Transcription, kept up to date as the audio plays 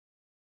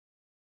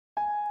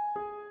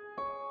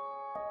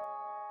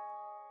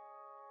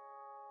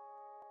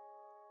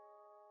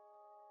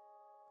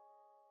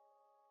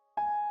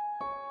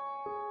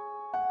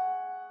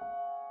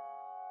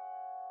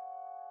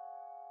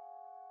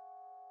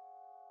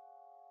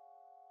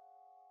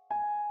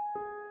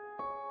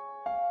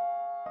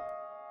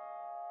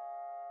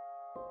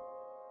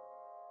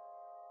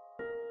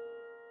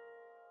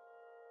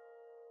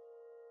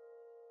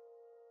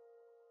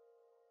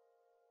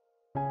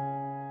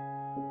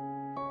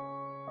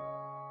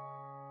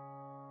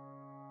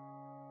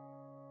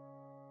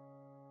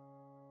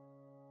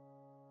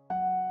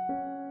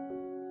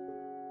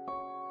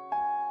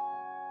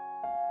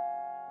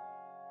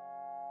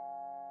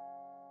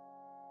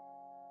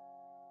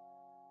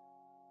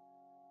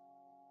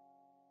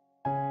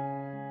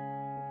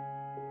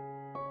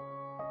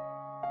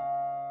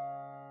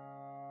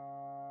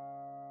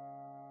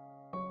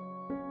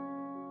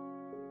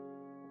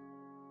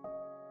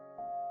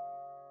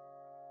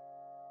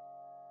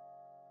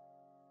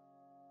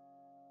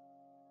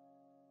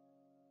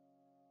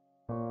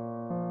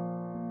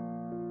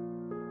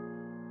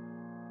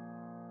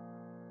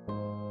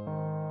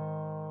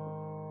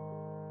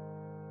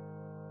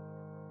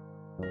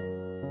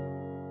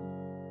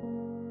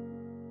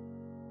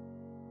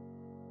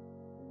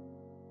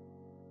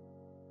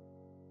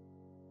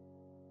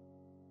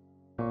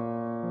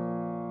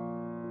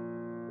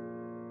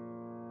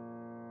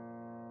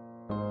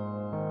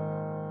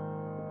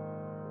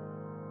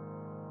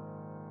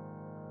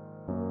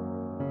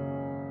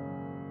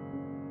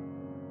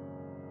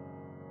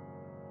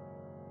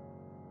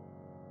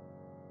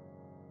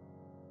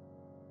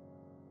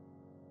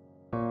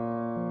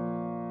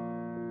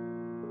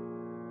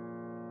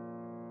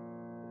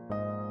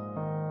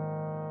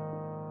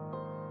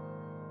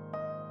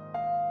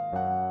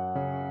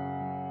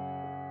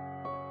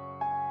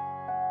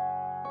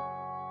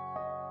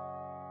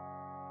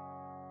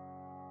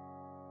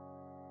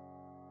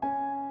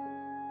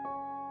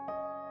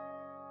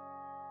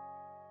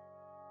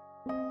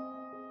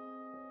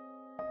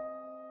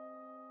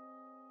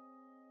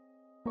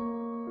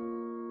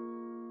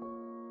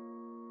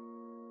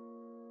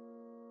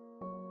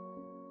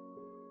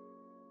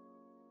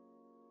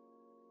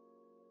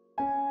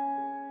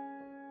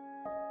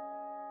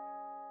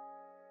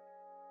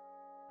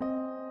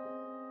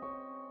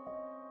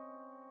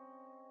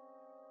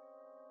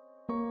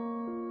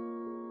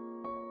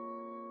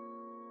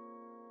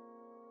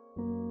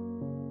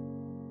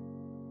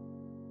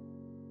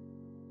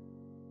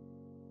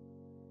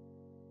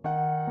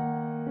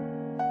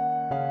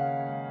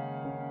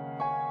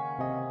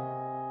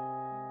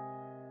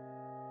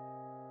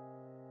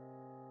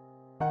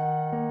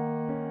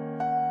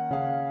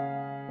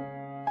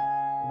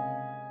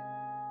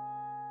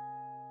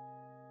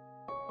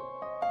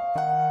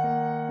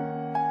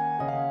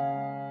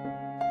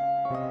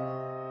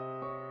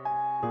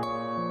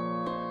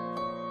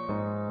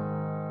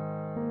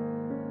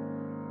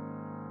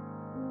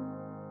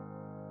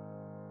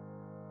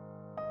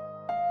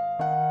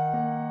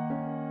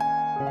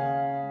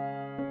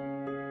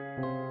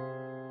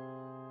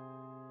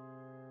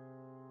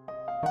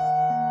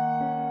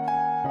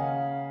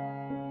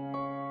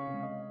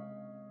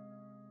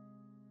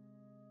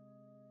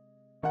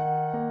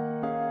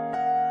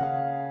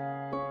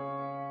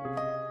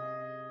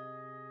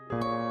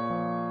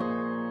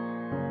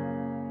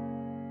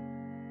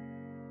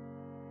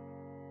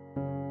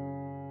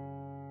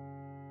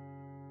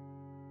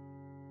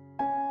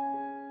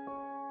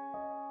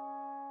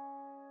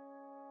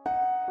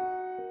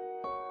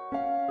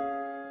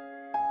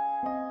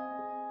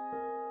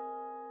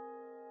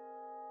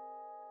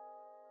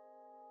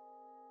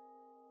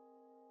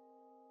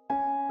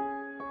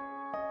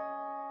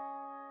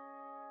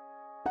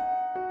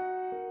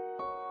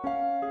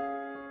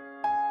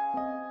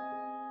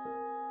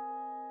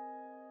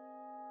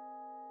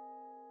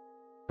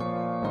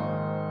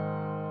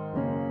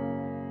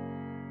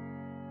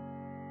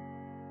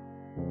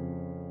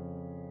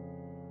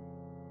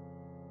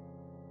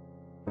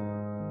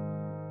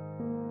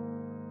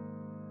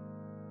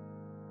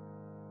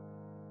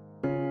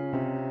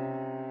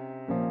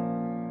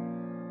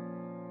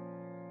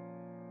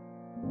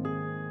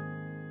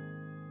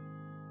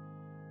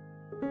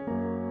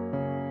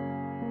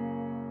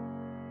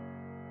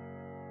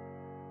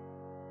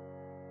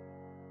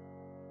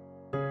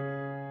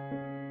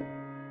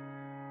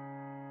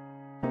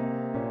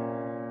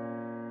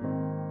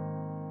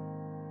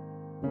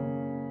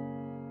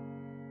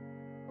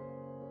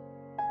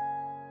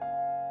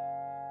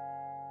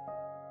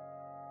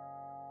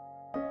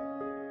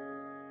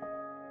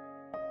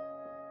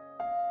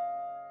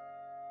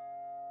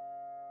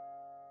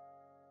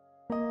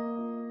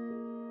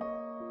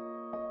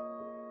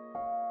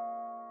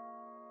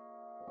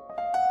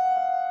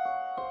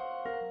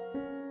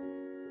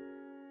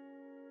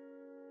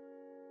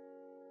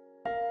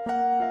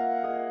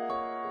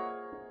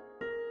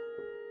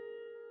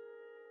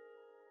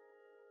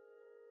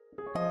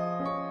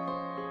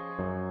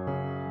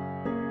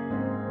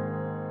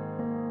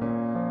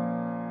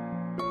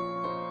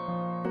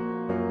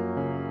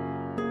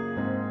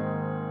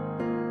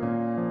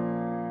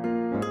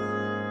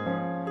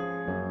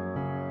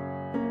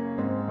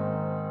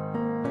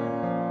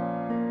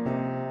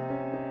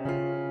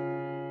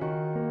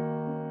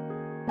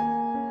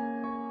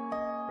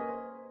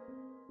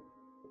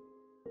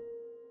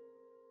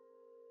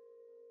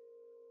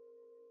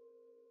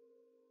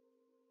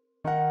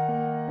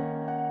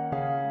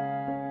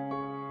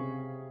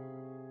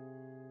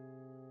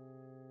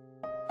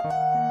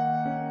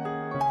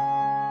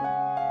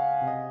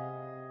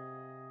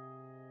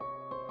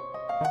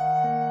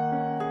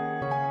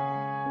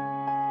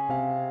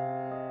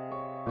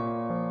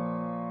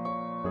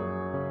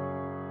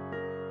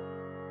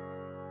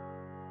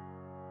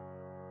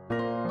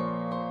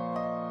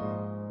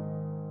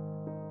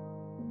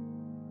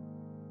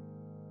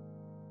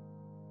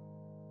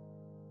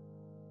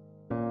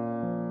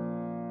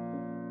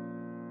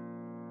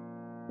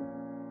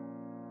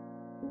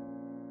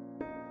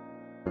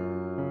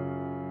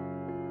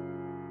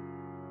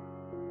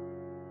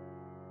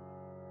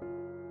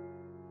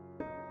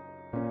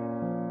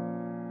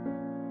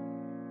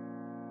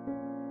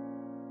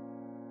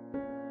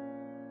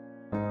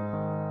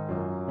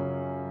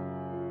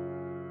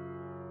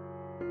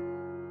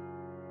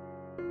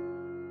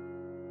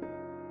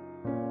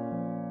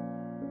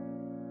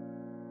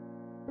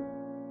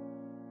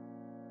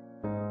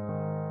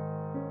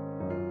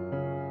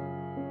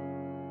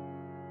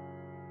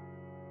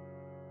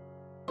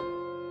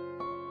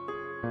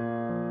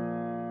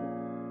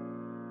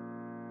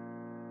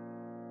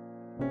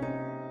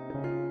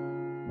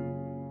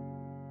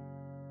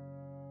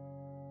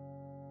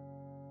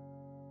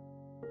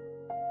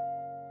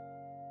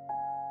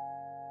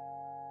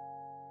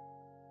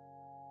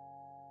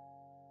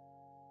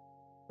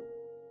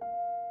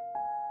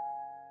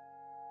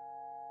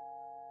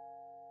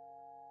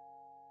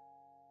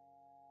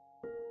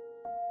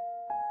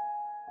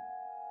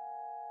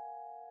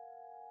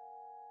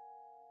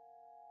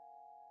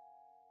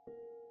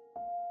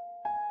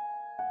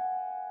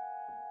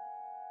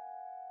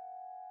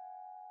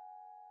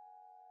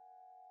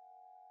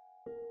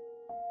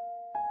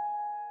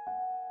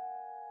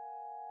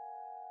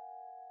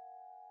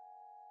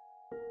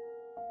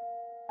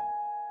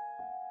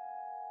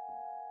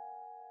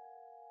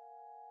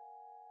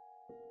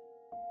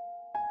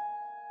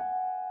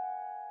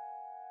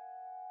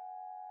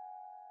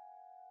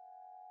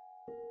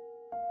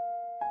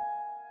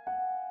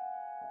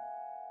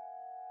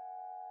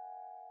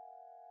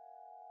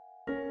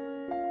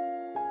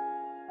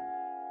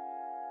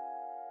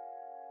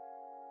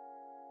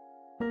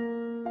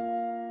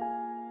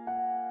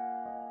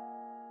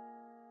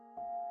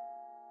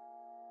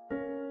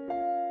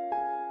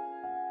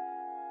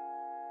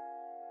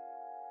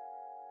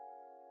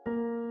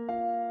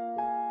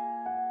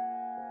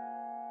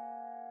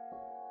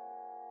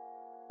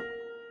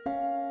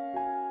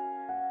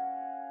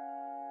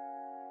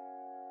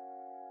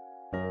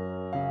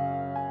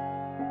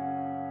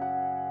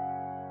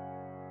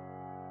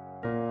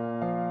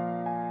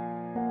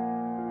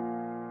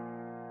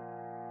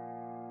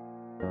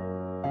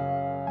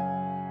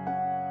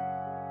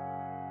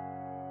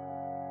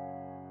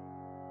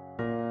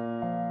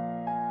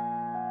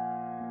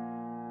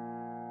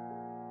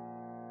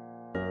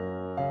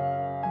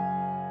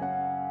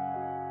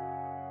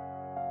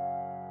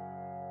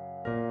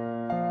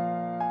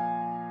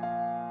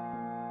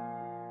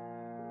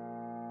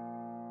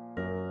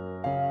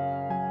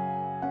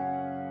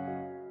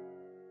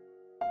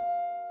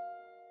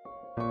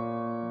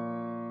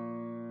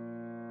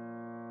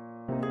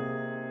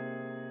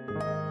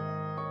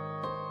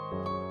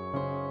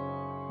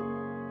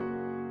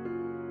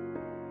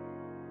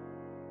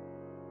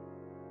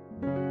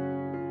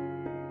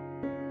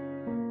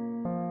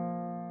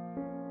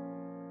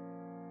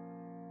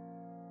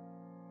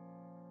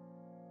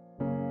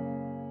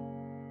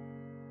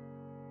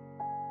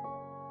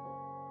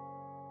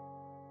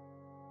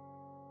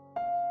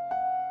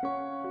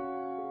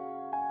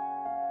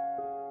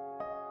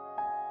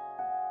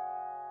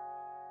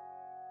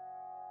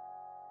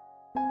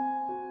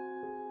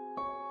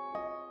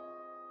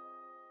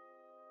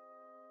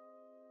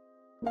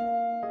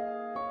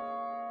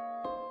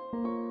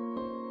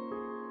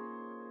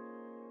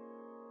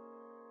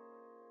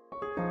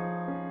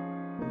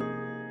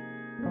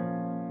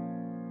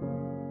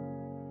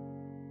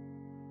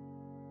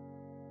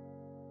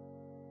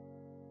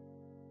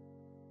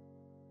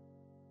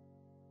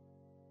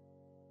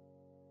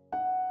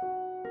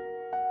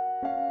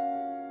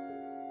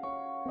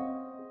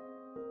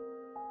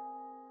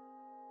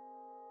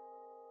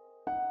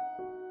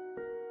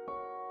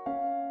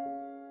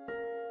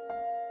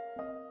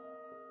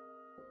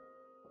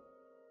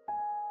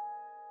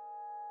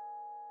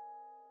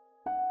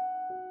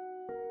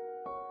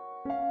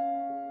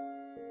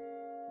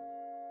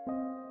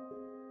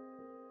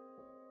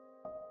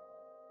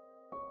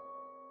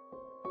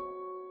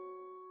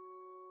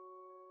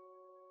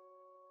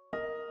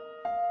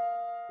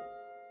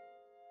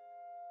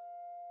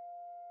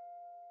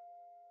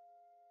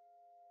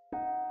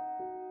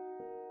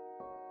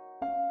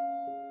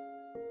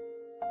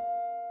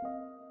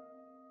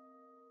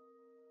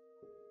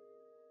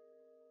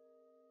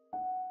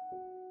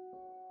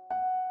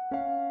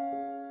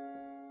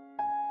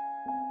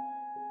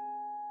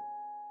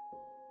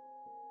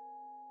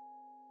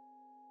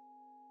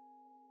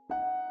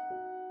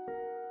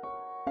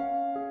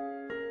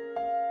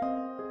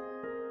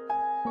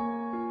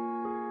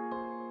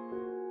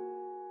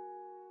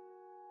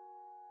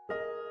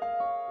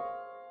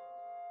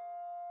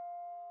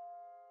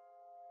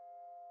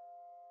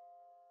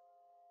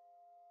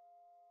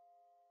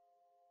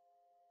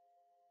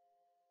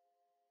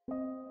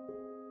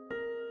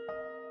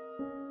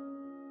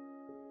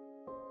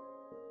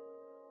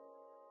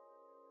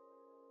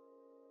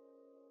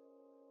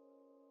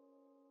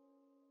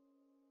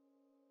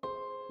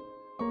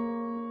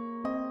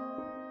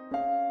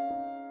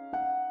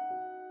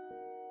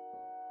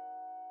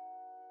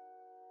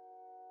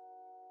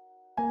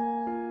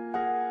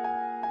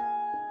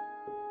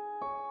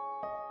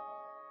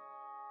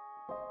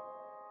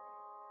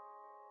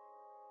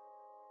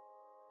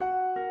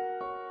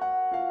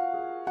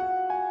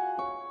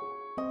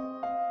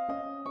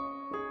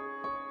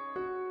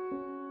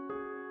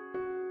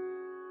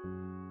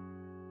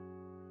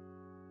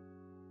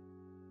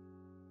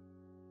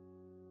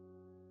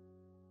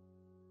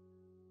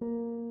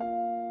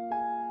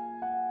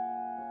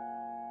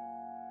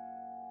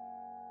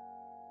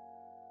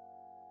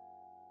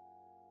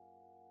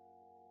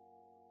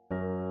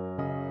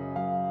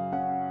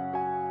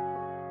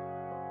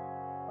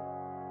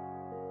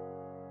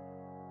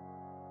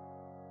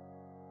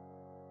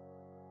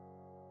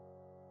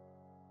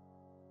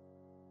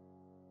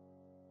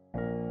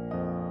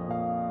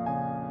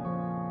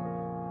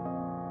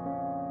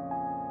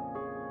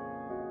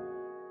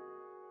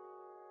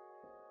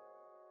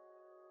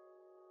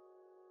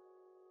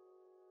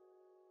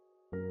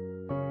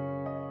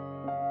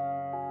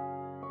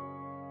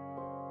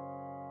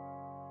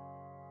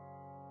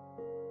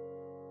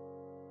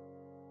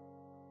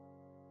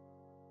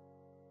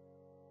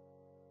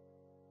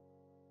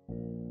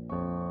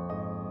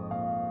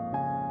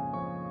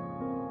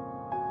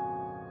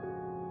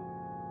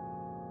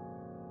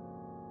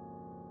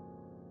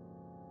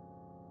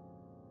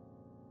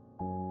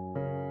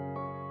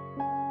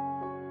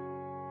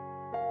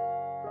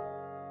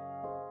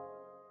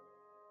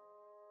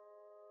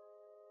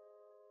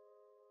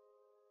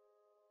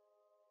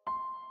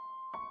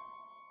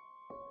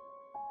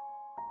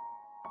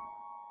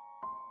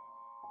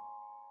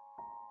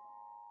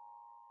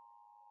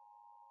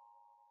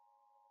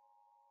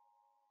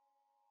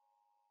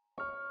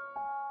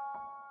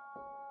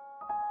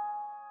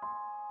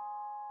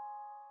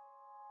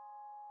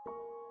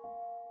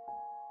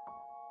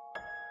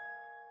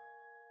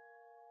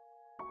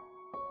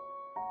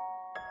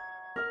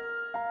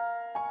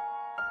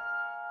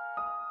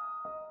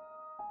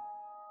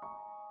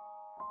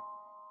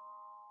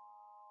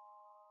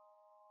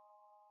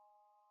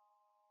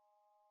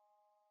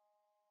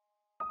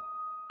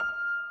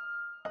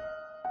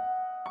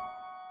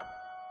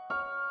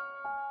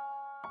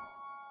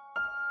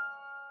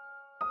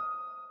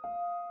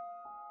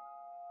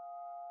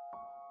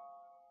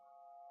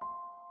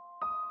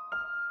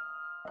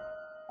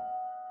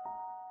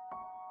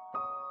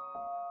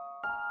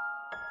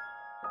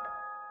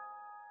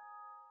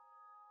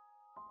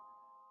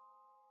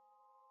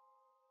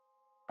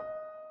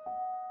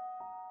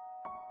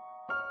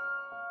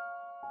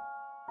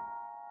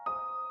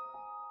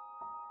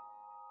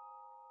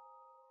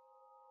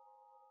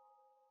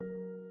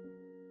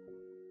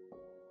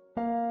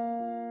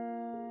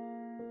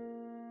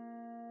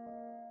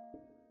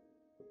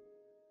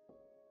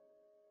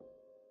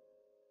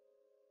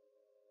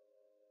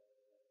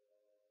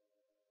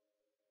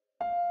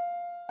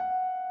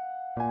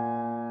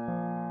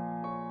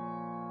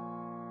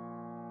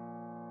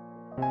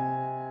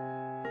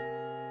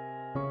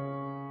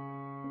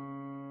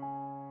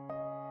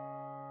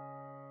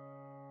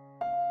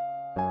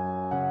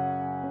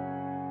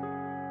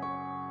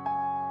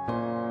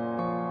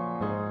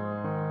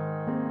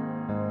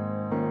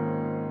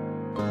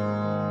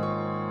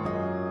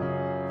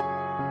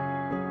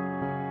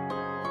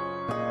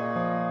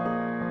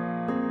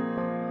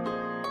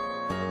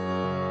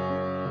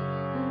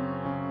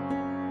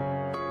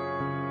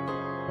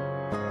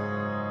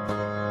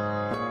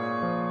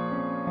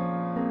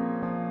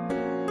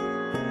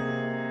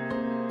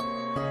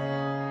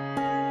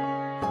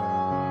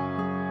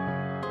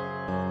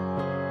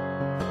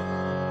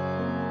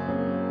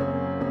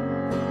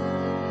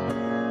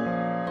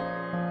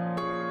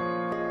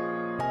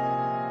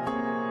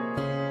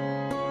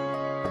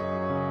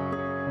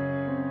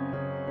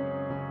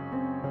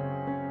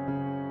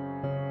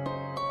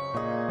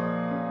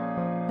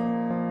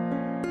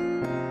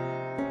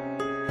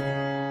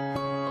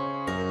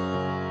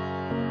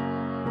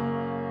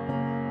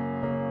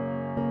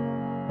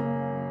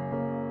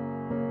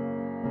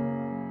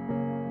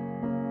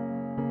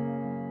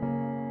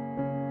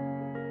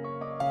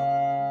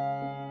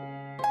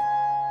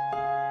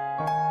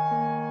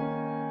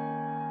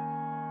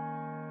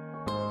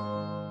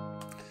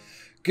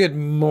Good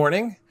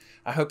morning.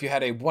 I hope you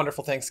had a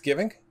wonderful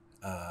Thanksgiving.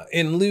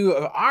 In lieu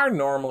of our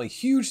normally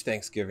huge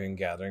Thanksgiving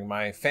gathering,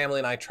 my family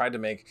and I tried to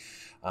make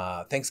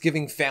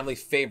Thanksgiving family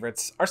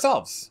favorites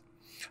ourselves.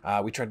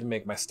 We tried to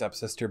make my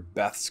stepsister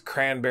Beth's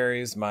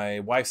cranberries, my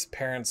wife's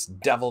parents'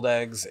 deviled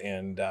eggs,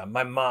 and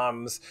my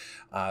mom's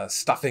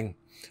stuffing.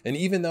 And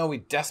even though we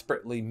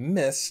desperately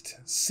missed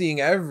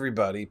seeing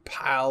everybody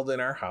piled in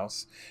our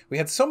house, we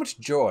had so much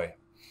joy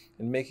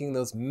in making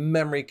those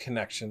memory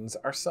connections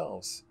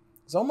ourselves.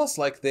 It's almost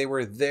like they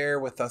were there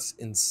with us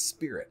in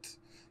spirit,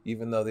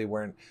 even though they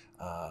weren't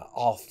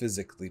all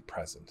physically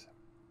present.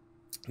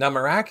 Now,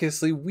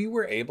 miraculously, we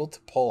were able to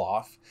pull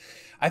off,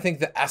 I think,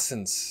 the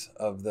essence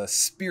of the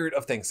spirit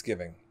of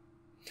Thanksgiving.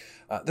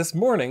 This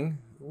morning,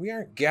 we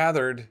aren't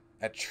gathered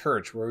at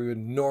church where we would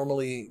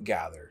normally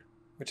gather,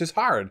 which is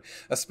hard,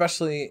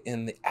 especially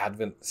in the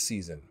Advent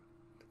season.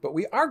 But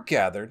we are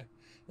gathered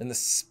in the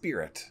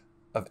spirit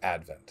of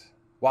Advent.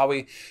 While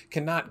we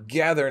cannot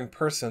gather in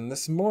person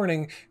this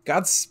morning,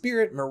 God's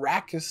Spirit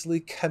miraculously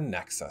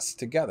connects us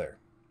together.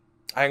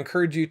 I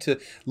encourage you to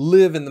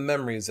live in the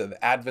memories of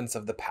Advents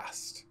of the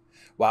past,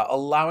 while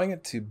allowing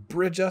it to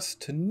bridge us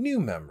to new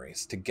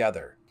memories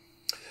together.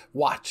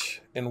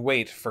 Watch and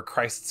wait for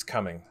Christ's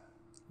coming,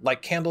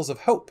 like candles of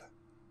hope,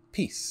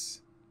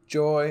 peace,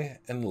 joy,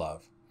 and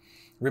love,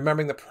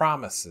 remembering the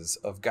promises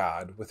of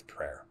God with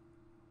prayer.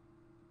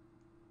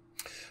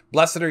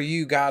 Blessed are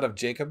you, God of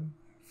Jacob,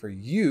 for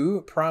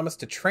you promise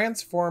to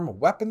transform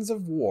weapons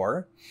of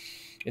war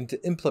into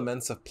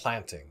implements of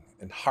planting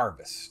and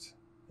harvest,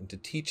 and to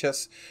teach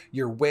us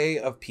your way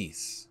of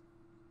peace.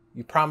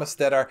 You promise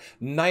that our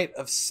night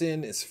of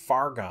sin is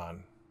far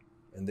gone,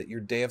 and that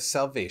your day of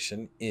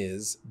salvation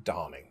is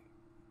dawning.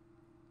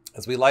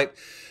 As we light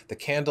the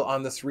candle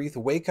on this wreath,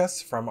 wake us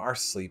from our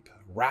sleep,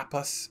 wrap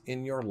us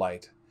in your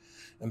light,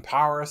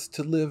 empower us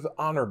to live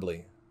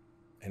honorably,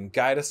 and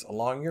guide us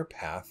along your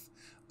path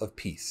of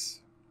peace.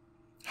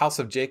 House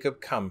of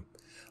Jacob, come,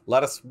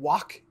 let us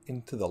walk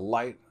into the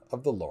light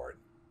of the Lord.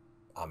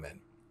 Amen.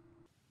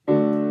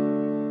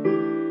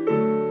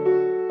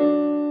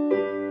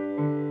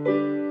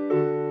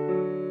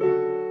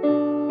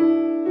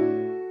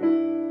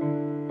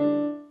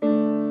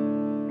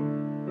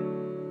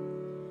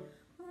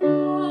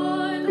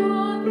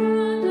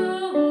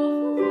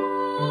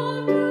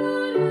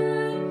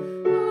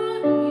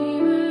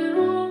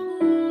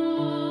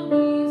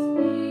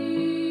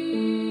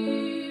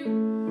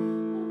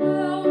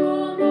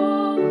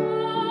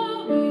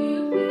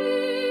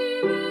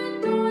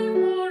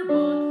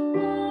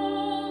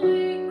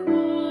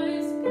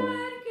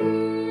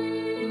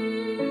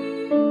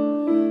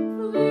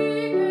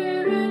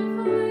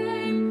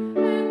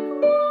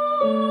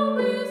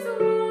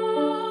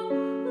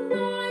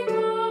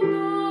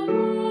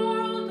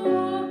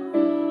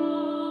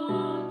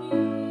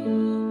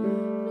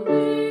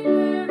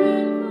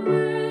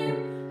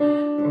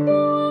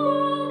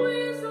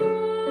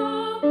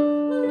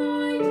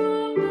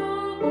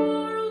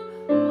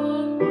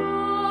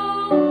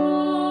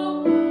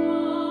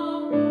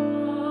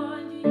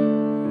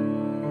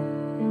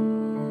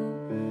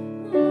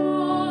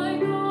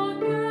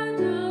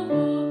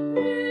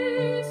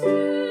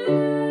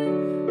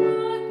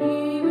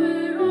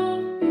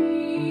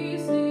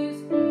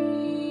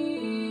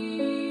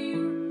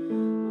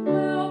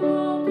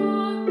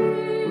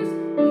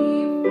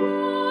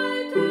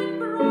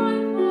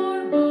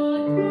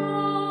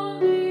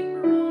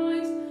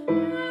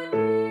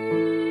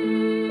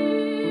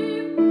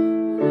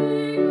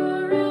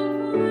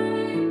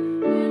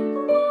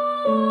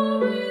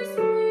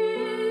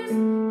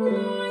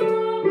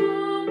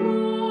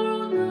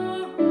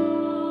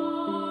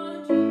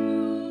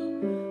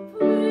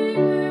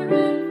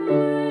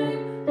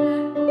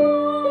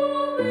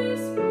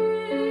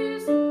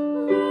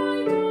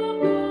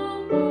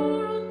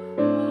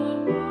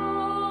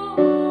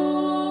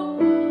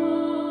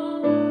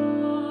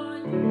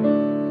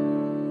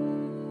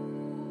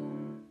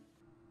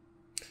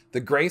 The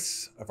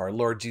grace of our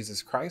Lord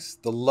Jesus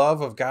Christ, the love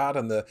of God,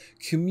 and the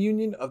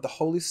communion of the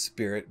Holy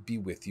Spirit be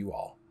with you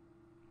all.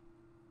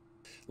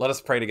 Let us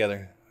pray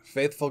together.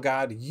 Faithful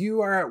God, you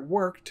are at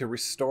work to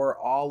restore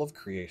all of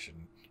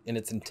creation in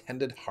its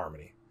intended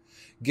harmony.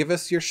 Give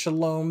us your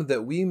shalom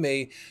that we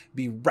may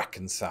be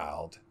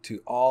reconciled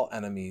to all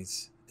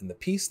enemies in the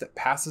peace that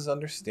passes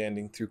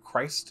understanding through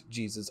Christ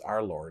Jesus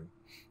our Lord.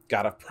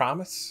 God of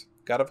promise,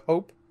 God of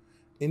hope,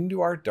 into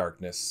our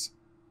darkness,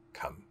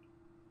 come.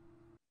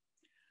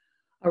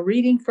 A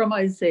reading from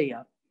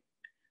Isaiah.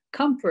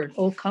 Comfort,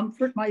 O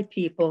comfort my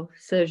people,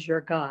 says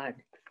your God.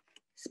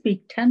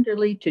 Speak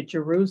tenderly to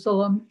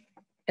Jerusalem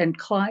and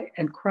cry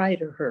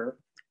to her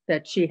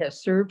that she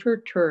has served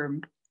her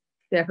term,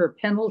 that her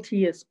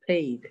penalty is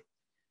paid,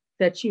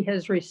 that she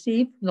has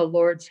received from the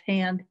Lord's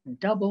hand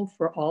double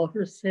for all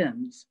her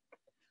sins.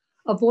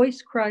 A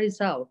voice cries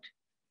out,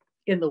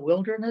 in the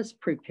wilderness,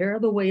 prepare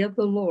the way of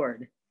the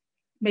Lord.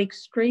 Make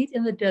straight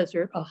in the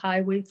desert a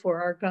highway for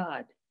our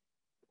God.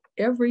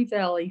 Every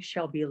valley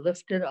shall be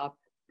lifted up,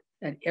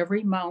 and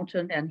every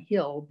mountain and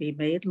hill be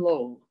made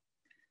low.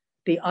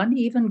 The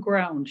uneven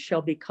ground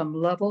shall become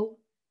level,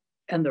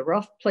 and the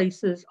rough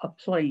places a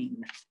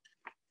plain.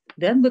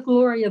 Then the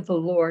glory of the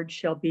Lord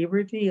shall be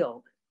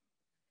revealed,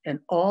 and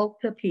all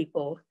the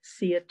people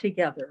see it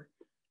together,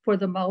 for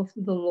the mouth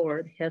of the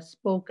Lord has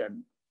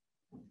spoken.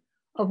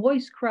 A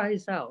voice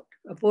cries out,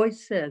 a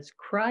voice says,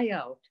 cry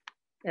out.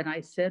 And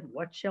I said,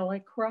 what shall I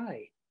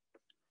cry?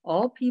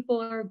 All people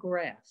are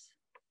grass.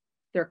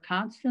 Their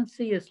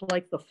constancy is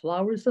like the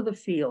flowers of the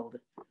field.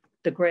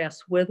 The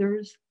grass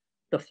withers,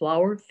 the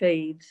flower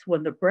fades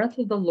when the breath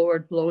of the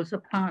Lord blows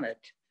upon it.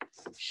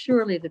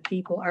 Surely the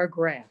people are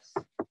grass.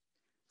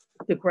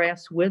 The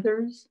grass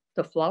withers,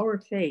 the flower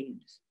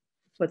fades,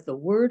 but the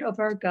word of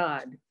our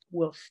God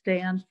will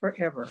stand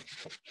forever.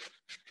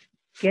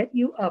 Get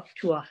you up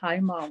to a high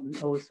mountain,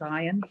 O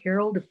Zion,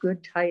 herald of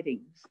good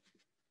tidings.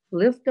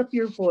 Lift up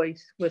your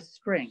voice with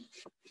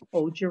strength,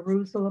 O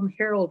Jerusalem,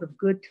 herald of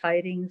good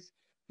tidings.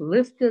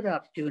 Lift it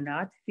up, do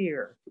not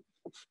fear.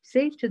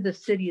 Say to the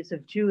cities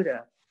of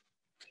Judah,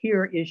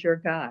 here is your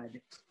God.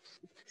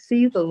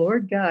 See, the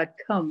Lord God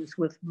comes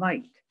with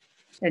might,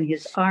 and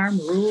his arm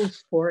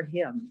rules for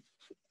him.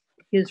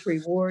 His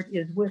reward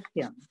is with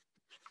him,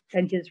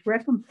 and his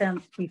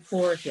recompense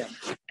before him.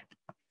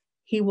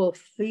 He will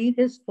feed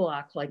his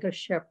flock like a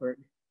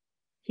shepherd.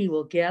 He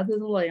will gather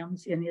the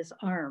lambs in his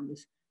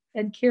arms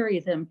and carry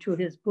them to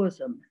his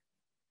bosom,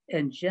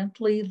 and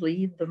gently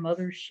lead the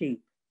mother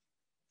sheep.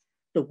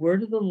 The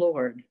word of the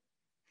Lord.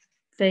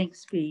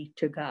 Thanks be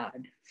to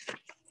God.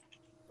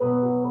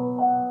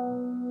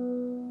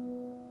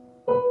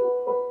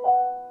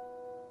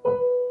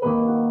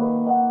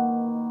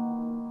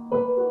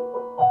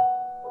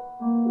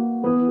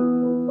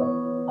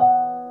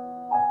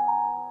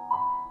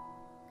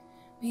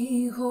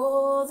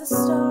 Behold the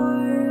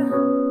star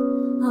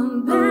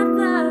of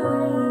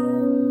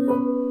Bethlehem,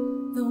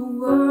 the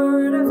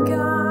word of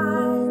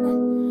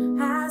God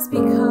has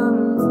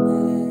become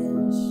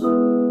flesh.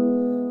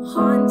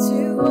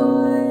 Unto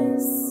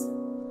us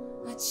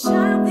a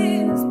child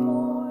is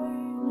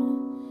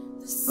born,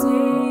 the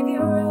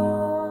Savior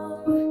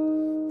of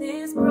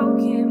this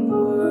broken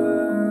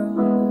world.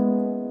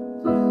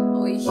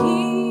 Oh,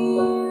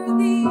 hear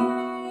the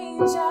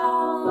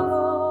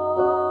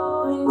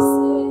angel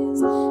voices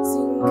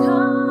sing,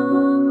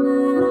 come,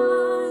 let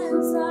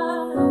us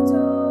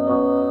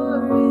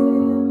adore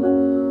him.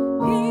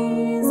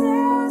 Peace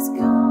has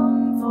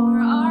come, for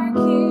our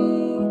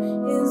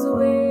King is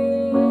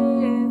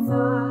with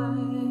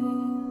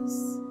us.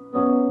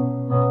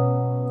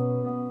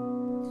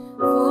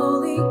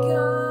 Fully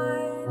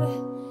God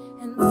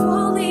and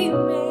fully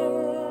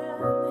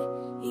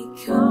man, he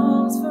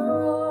comes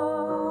for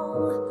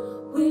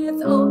all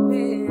with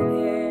open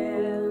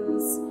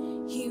hands.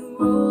 He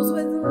rules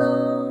with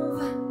love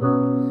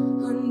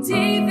on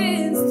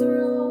David's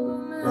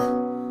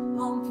throne.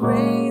 All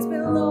praise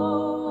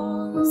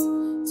belongs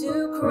to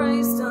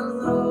Christ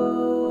alone.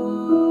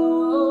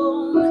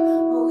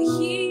 Oh,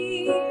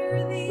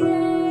 hear the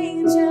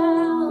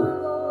angel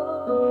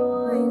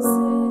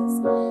voices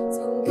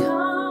sing,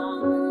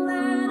 come,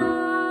 let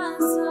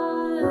us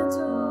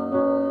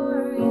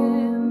adore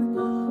him.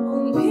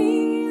 Oh,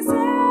 peace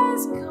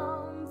has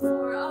come,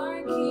 for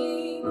our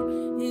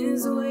King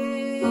is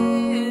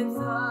with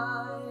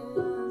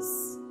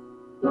us.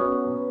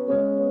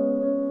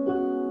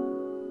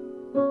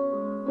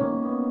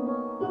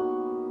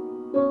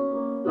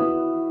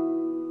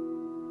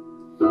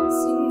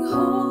 Sing,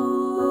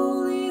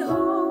 holy,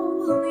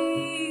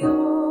 holy,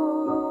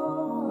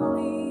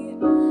 holy,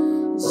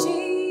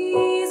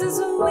 Jesus,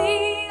 we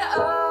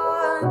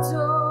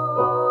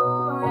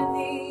adore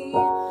thee.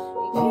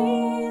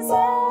 Peace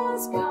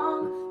has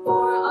come,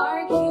 for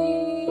our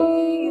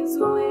King is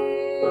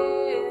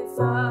with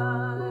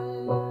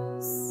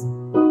us.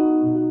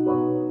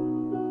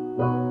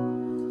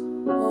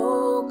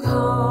 Oh,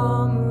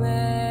 come,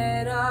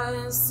 let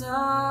us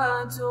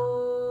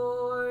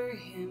adore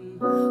him.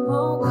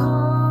 Oh,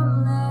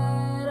 come,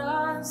 let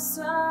us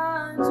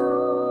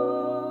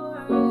adore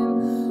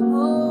him.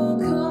 Oh,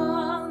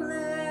 come,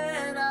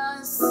 let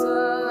us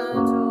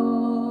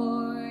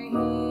adore him.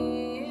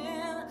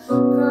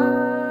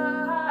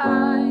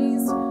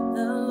 Christ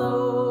the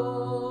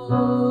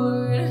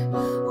Lord.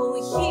 Oh,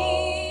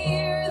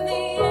 hear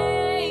the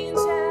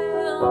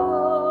angel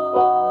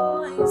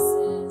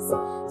voices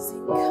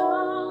sing,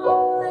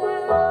 come,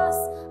 let us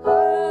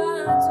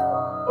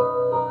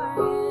adore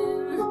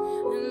him.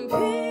 And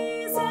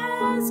peace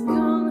has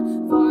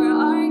come, for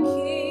our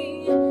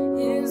King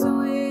is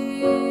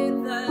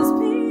with us.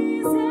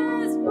 Peace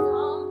has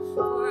come,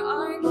 for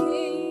our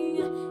King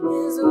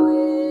is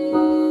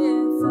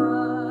with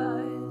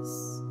us.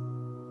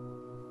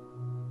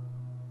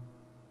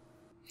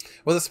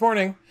 Well, this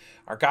morning,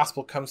 our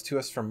gospel comes to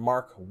us from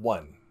Mark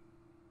 1,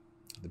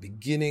 the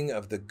beginning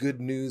of the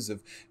good news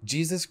of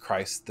Jesus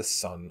Christ, the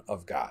Son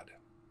of God.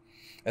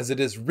 As it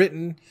is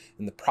written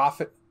in the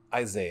prophet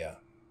Isaiah,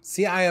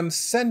 see, I am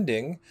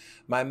sending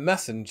my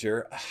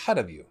messenger ahead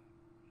of you,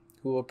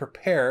 who will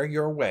prepare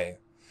your way,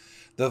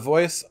 the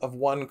voice of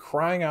one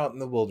crying out in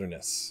the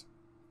wilderness,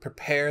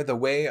 Prepare the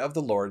way of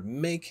the Lord,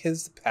 make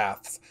his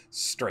paths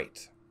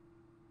straight.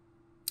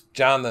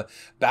 John the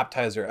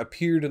Baptizer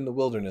appeared in the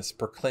wilderness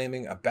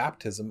proclaiming a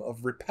baptism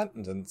of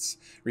repentance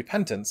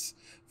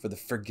for the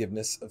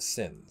forgiveness of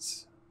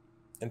sins.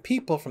 And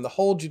people from the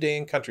whole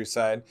Judean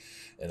countryside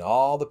and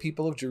all the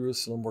people of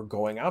Jerusalem were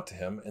going out to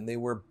him, and they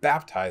were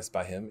baptized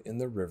by him in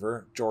the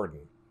river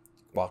Jordan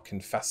while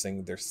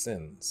confessing their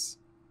sins.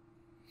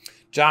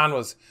 John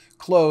was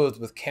clothed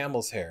with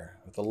camel's hair,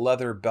 with a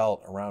leather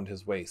belt around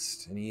his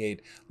waist, and he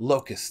ate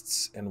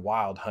locusts and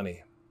wild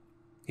honey.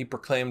 He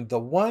proclaimed, "The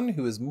one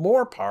who is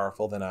more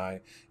powerful than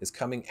I is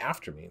coming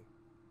after me.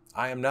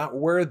 I am not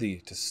worthy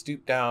to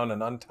stoop down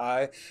and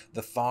untie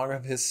the thong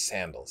of his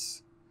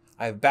sandals.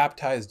 I have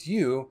baptized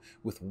you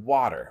with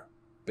water,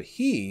 but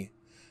he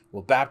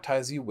will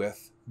baptize you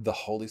with the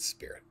Holy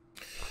Spirit."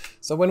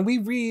 So when we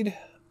read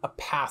a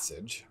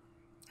passage,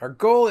 our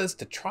goal is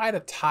to try to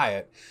tie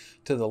it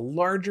to the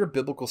larger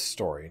biblical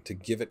story to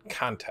give it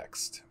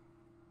context.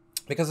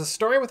 Because a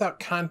story without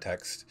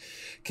context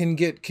can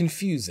get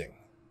confusing,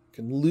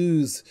 can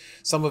lose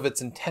some of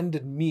its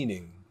intended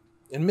meaning,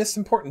 and miss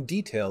important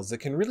details that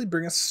can really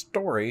bring a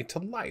story to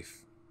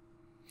life.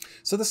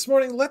 So this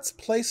morning, let's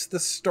place the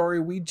story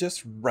we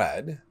just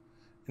read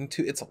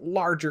into its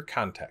larger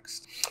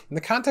context. In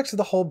the context of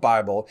the whole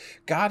Bible,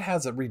 God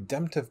has a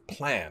redemptive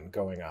plan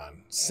going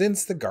on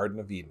since the Garden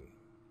of Eden.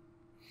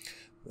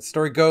 The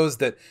story goes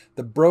that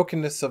the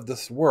brokenness of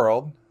this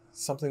world,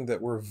 something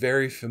that we're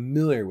very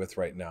familiar with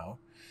right now,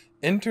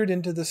 entered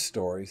into the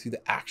story through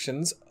the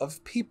actions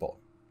of people.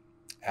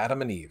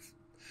 Adam and Eve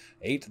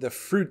ate the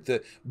fruit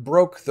that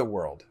broke the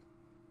world.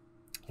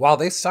 While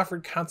they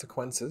suffered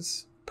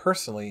consequences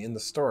personally in the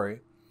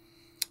story,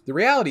 the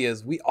reality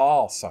is we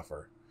all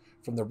suffer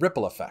from the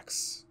ripple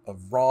effects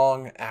of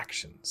wrong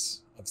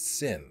actions, of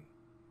sin,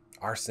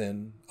 our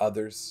sin,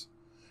 others,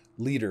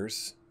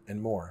 leaders,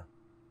 and more.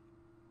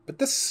 But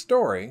this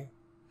story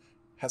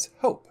has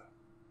hope.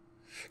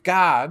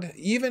 God,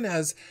 even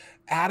as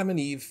Adam and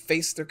Eve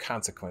faced their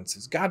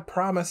consequences, God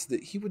promised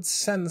that he would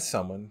send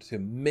someone to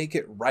make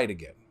it right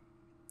again.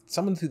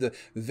 Someone through the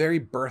very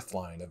birth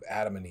line of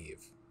Adam and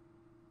Eve.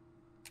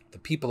 The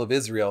people of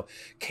Israel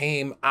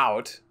came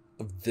out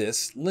of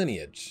this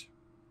lineage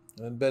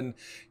and had been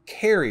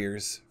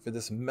carriers for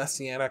this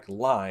messianic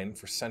line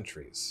for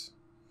centuries.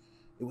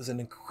 It was an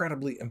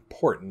incredibly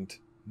important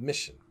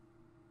mission.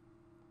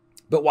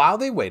 But while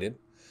they waited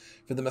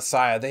for the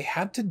Messiah, they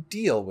had to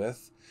deal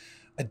with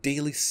a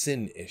daily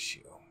sin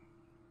issue.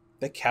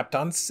 They kept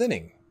on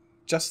sinning,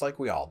 just like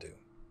we all do.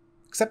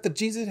 Except that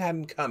Jesus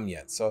hadn't come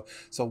yet, so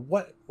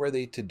what were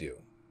they to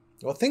do?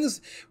 Well,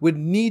 things would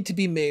need to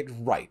be made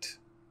right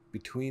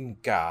between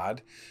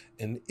God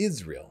and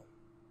Israel.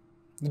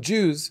 The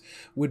Jews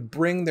would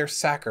bring their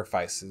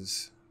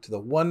sacrifices to the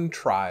one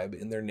tribe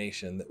in their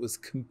nation that was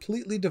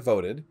completely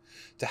devoted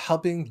to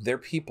helping their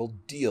people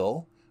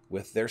deal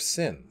with their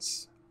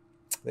sins.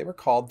 They were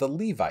called the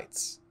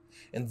Levites.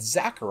 And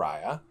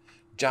Zechariah,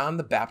 John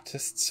the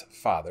Baptist's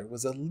father,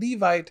 was a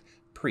Levite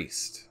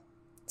priest.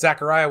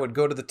 Zechariah would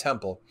go to the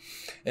temple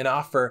and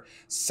offer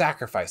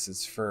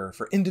sacrifices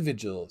for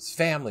individuals,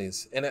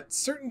 families, and at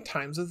certain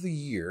times of the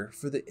year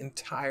for the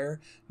entire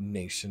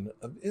nation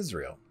of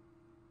Israel.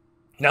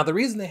 Now, the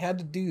reason they had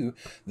to do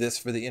this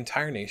for the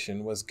entire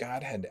nation was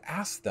God had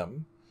asked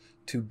them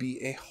to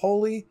be a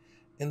holy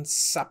and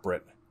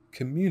separate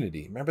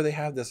community. Remember, they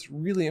had this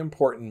really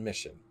important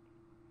mission.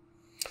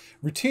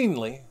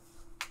 Routinely,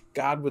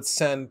 God would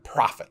send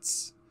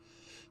prophets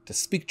to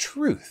speak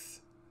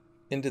truth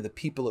into the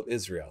people of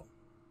Israel.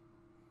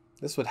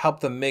 This would help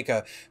them make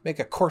a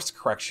course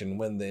correction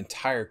when the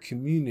entire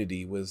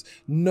community was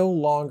no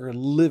longer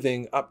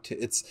living up to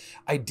its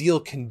ideal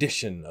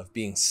condition of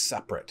being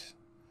separate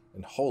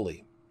and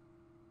holy.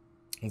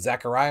 And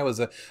Zechariah was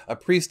a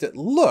priest that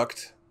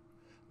looked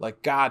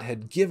like God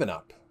had given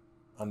up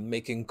on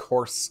making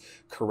course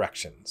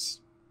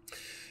corrections.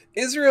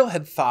 Israel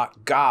had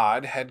thought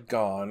God had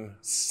gone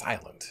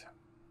silent.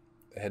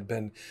 They had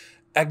been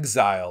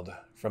exiled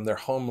from their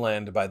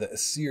homeland by the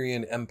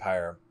Assyrian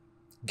Empire,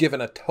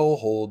 given a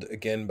toehold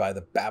again by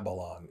the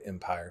Babylon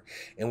Empire,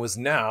 and was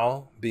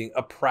now being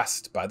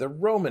oppressed by the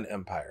Roman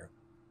Empire.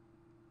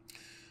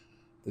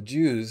 The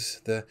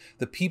Jews, the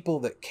people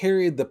that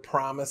carried the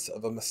promise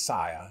of a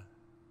Messiah,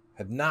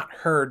 had not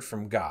heard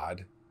from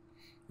God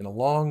in a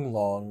long,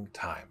 long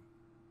time.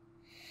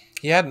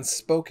 He hadn't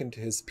spoken to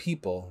his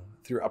people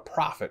through a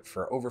prophet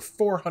for over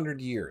 400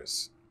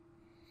 years.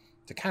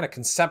 To kind of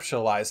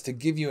conceptualize, to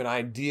give you an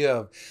idea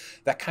of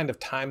that kind of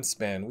time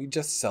span, we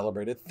just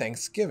celebrated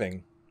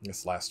Thanksgiving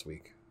this last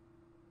week.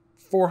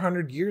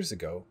 400 years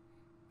ago,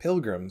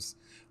 pilgrims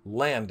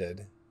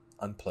landed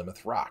on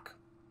Plymouth Rock.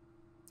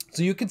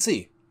 So you can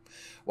see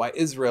why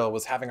Israel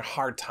was having a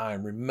hard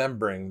time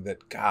remembering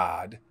that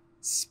God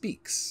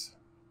speaks.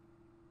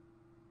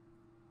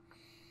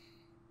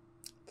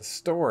 The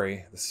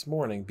story this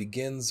morning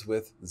begins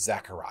with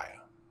Zechariah,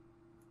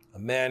 a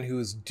man who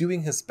is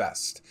doing his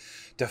best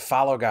to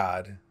follow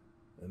God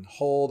and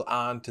hold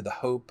on to the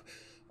hope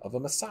of a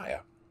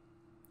Messiah,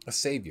 a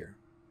Savior,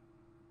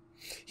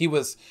 He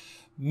was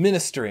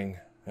ministering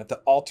at the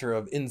altar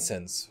of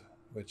incense,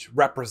 which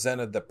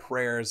represented the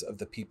prayers of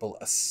the people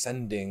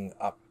ascending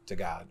up to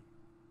God.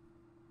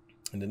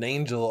 And an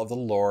angel of the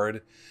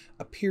Lord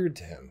appeared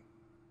to him.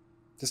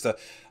 Just a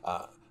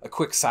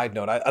quick side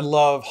note. I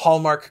love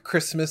Hallmark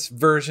Christmas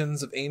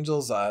versions of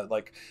angels,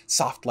 like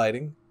soft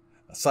lighting,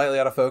 slightly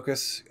out of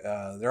focus.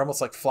 They're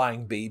almost like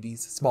flying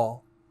babies,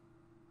 small.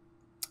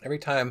 Every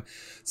time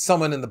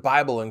someone in the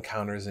Bible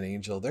encounters an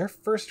angel, their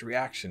first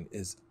reaction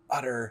is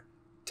utter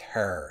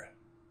terror.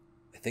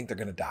 They think they're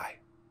going to die.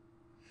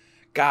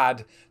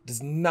 God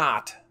does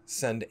not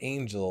send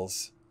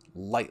angels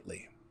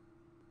lightly.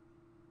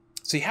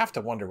 So you have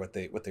to wonder what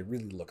they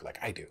really look like.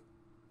 I do.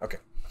 Okay,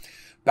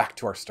 back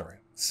to our story.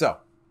 So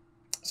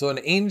an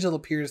angel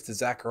appears to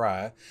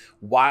Zechariah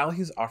while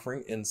he's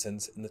offering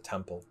incense in the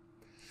temple.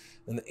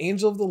 And the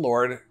angel of the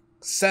Lord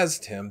says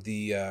to him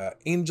the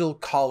angel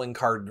calling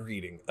card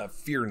greeting,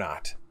 fear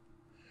not.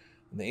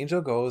 And the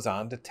angel goes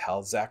on to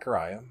tell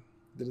Zechariah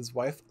that his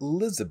wife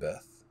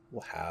Elizabeth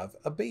will have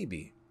a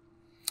baby.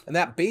 And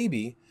that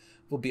baby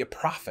will be a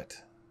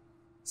prophet,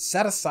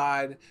 set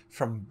aside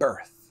from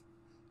birth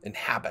and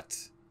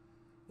habit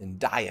and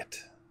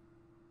diet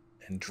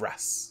and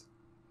dress.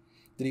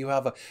 That he will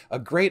have a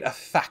great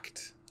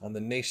effect on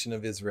the nation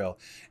of Israel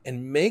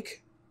and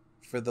make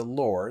for the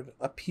Lord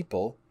a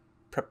people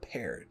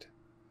prepared.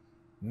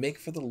 Make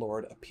for the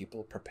Lord a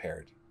people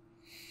prepared.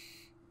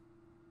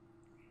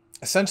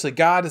 Essentially,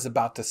 God is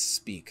about to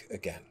speak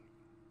again.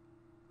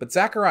 But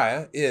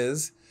Zechariah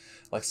is,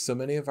 like so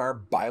many of our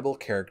Bible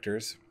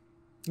characters,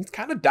 he's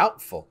kind of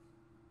doubtful.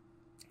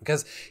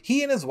 Because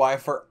he and his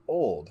wife are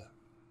old.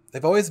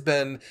 They've always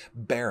been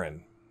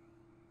barren.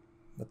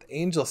 What the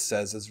angel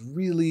says is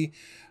really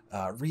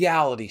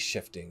reality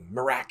shifting,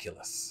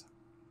 miraculous.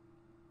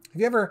 Have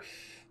you ever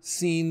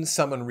seen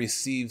someone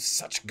receive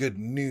such good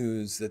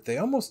news that they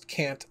almost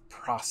can't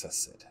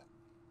process it?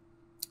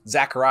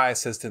 Zechariah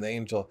says to the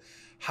angel,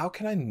 how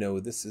can I know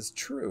this is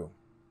true?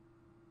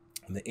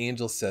 And the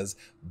angel says,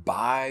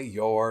 by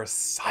your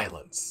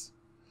silence.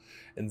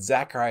 And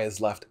Zechariah is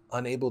left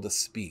unable to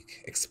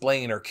speak,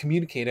 explain, or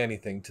communicate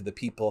anything to the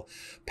people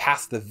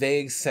past the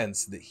vague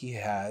sense that he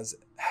has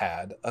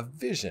had a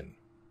vision.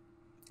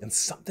 And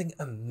something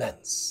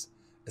immense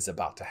is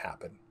about to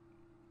happen.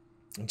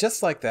 And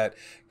just like that,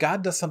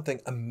 God does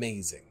something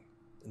amazing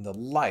in the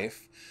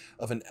life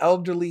of an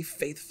elderly,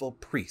 faithful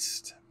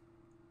priest.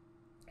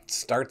 It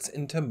starts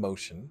into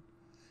motion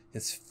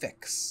his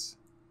fix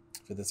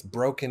for this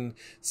broken,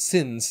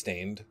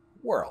 sin-stained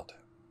world.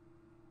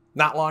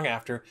 Not long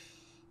after,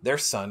 their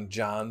son,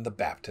 John the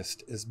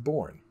Baptist, is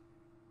born.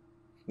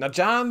 Now,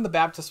 John the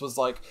Baptist was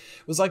like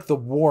the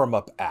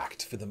warm-up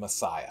act for the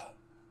Messiah.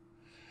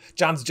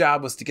 John's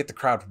job was to get the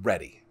crowd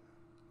ready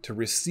to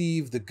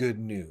receive the good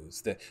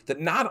news that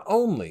not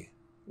only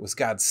was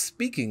God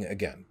speaking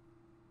again,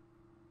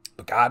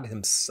 but God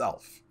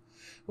himself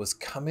was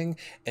coming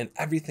and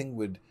everything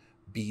would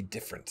be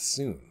different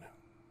soon.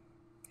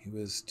 He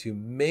was to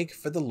make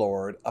for the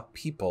Lord a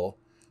people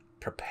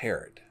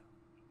prepared.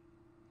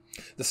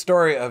 The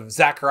story of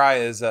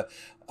Zechariah is a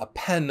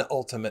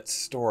penultimate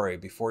story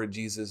before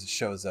Jesus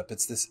shows up.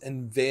 It's this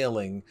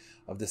unveiling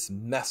of this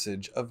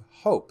message of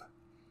hope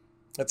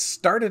that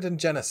started in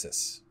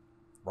Genesis,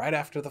 right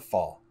after the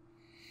fall,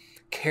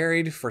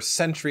 carried for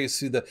centuries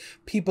through the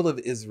people of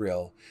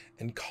Israel,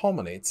 and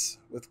culminates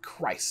with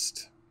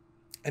Christ,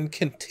 and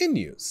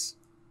continues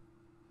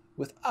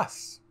with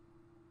us.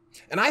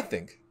 And I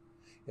think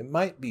it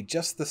might be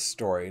just the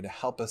story to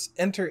help us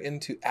enter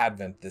into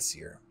Advent this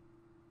year.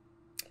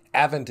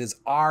 Advent is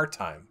our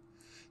time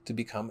to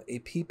become a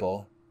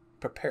people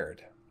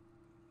prepared.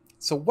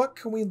 So what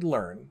can we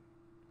learn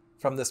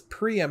from this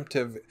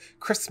preemptive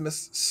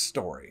Christmas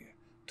story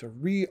to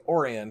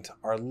reorient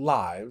our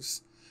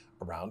lives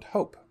around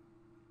hope?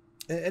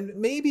 And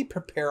maybe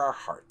prepare our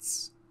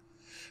hearts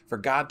for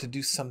God to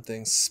do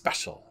something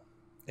special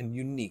and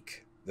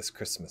unique this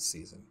Christmas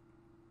season.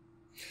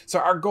 So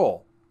our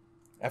goal,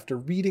 after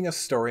reading a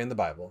story in the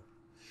Bible,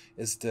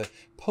 is to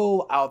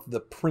pull out the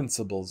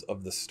principles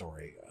of the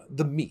story,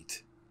 the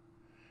meat,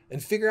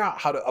 and figure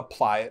out how to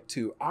apply it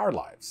to our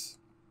lives.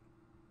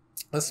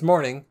 This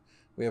morning,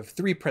 we have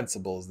 3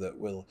 principles that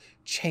will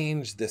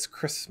change this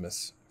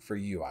Christmas for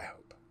you, I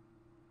hope.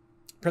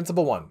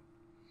 Principle 1,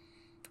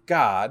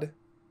 God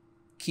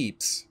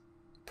keeps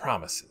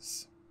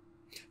promises.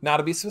 Now,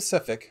 to be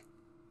specific,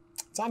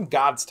 it's on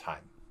God's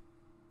time,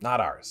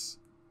 not ours.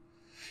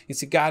 You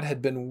see, God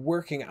had been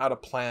working out a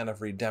plan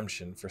of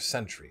redemption for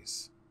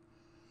centuries.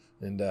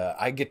 And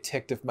I get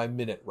ticked if my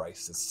minute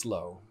rice is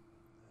slow.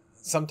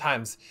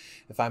 Sometimes,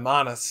 if I'm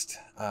honest,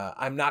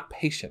 I'm not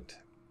patient.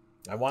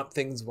 I want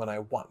things when I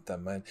want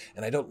them,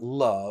 and I don't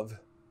love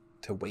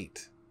to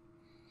wait.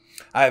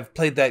 I've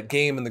played that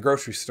game in the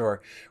grocery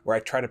store where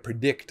I try to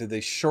predict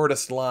the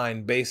shortest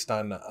line based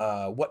on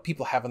what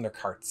people have in their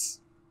carts.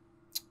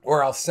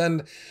 Or I'll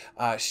send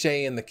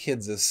Shay and the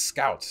kids as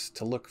scouts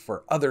to look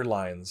for other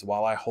lines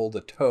while I hold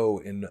a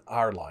toe in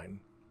our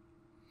line.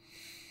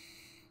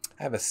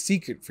 I have a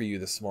secret for you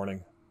this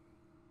morning.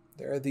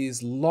 There are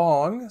these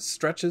long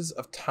stretches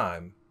of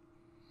time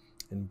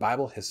in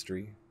Bible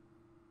history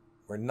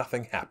where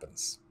nothing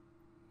happens.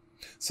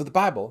 So the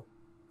Bible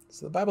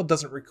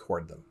doesn't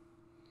record them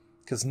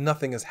because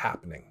nothing is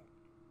happening.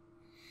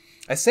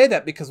 I say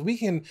that because we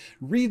can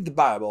read the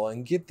Bible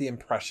and get the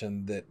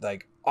impression that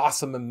like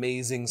awesome,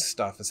 amazing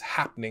stuff is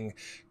happening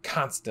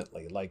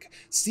constantly, like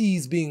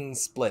seas being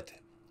split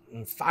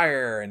and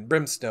fire and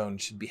brimstone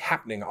should be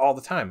happening all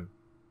the time.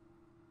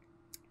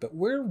 But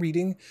we're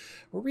reading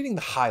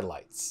the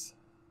highlights,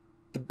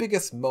 the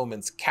biggest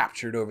moments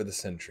captured over the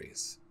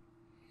centuries.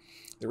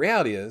 The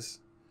reality is,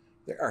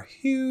 there are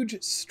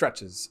huge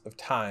stretches of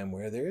time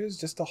where there is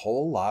just a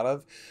whole lot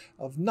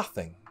of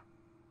nothing.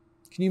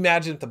 Can you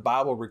imagine if the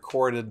Bible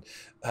recorded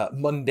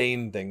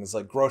mundane things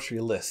like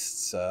grocery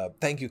lists,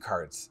 thank you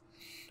cards,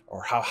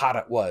 or how hot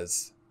it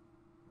was,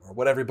 or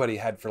what everybody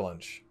had for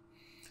lunch?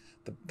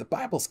 The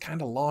Bible's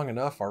kind of long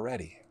enough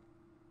already.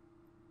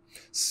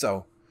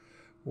 So,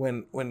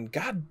 when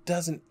God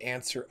doesn't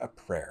answer a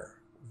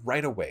prayer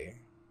right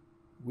away,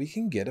 we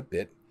can get a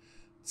bit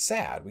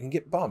sad. We can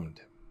get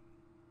bummed.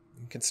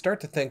 We can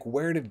start to think,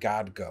 where did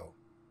God go?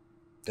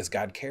 Does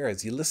God care?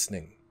 Is he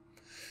listening?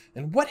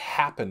 And what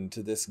happened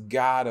to this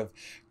God of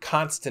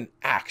constant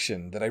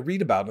action that I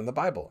read about in the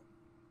Bible?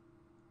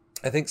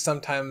 I think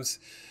sometimes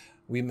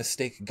we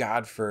mistake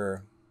God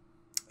for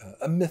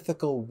a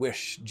mythical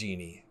wish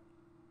genie.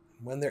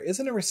 When there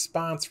isn't a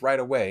response right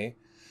away,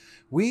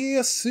 we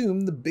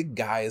assume the big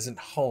guy isn't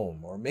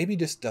home or maybe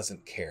just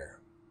doesn't care.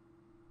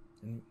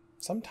 And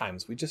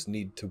sometimes we just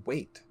need to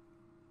wait.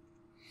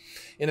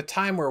 In a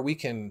time where we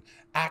can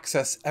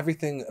access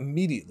everything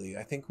immediately,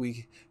 I think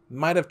we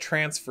might have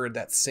transferred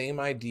that same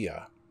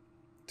idea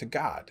to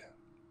God,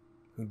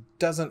 who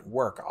doesn't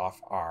work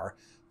off our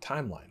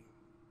timeline.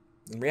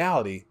 In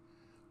reality,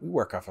 we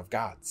work off of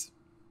God's.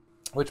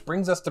 Which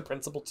brings us to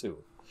principle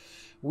 2.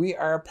 We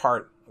are a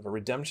part of a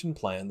redemption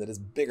plan that is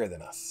bigger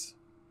than us.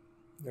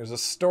 There's a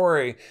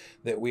story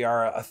that we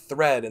are a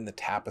thread in the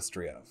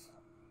tapestry of.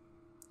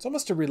 It's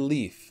almost a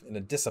relief and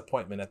a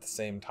disappointment at the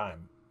same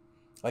time.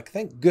 Like,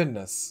 thank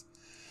goodness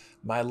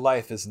my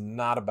life is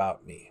not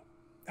about me.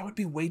 That would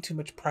be way too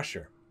much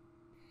pressure.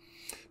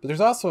 But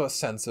there's also a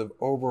sense of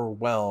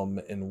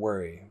overwhelm and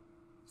worry.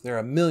 If there are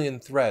a million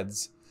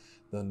threads,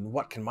 then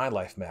what can my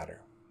life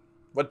matter?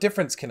 What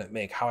difference can it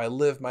make how I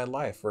live my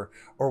life or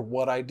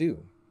what I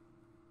do?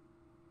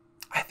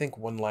 I think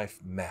one life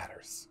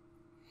matters.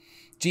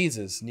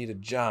 Jesus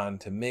needed John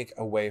to make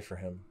a way for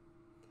him.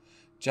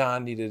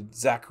 John needed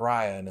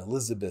Zachariah and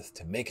Elizabeth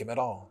to make him at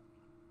all.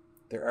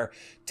 There are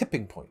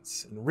tipping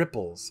points and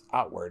ripples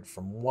outward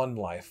from one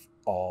life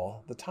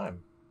all the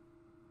time.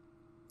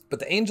 But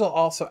the angel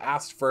also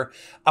asked for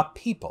a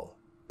people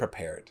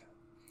prepared.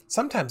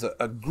 Sometimes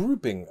a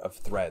grouping of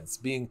threads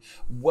being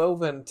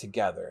woven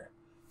together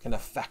can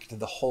affect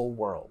the whole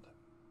world.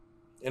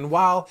 And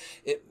while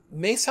it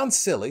may sound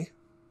silly,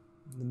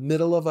 in the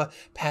middle of a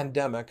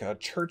pandemic, a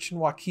church in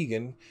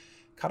Waukegan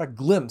caught a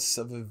glimpse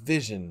of a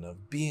vision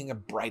of being a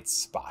bright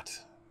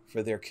spot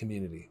for their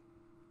community.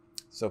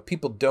 So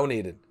people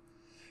donated,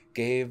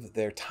 gave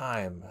their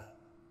time,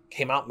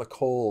 came out in the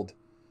cold,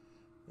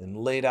 and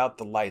laid out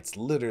the lights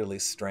literally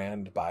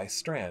strand by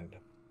strand.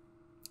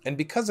 And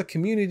because a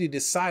community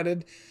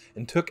decided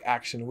and took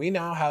action, we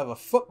now have a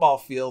football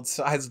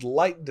field-sized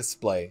light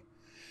display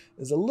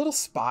as a little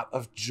spot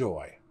of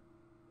joy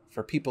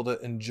for people to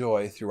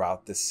enjoy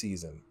throughout this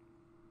season.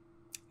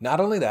 Not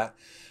only that,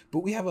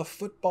 but we have a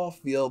football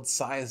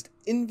field-sized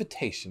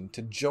invitation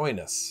to join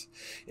us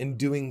in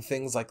doing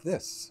things like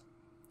this,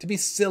 to be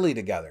silly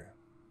together,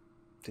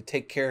 to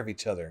take care of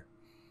each other,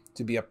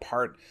 to be a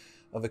part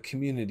of a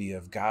community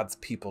of God's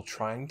people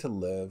trying to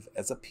live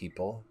as a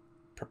people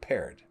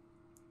prepared.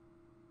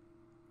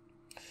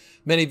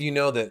 Many of you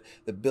know that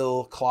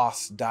Bill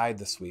Kloss died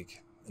this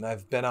week, and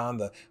I've been on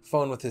the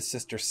phone with his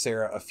sister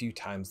Sarah a few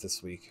times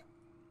this week.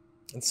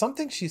 And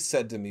something she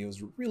said to me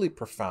was really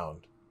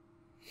profound.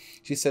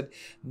 She said,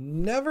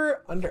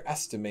 never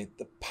underestimate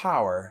the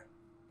power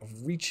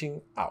of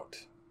reaching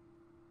out.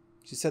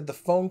 She said the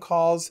phone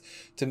calls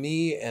to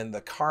me and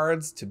the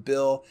cards to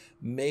Bill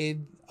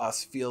made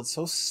us feel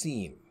so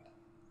seen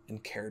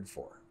and cared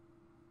for.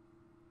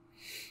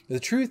 The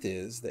truth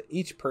is that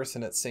each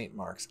person at St.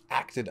 Mark's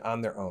acted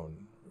on their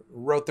own,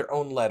 wrote their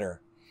own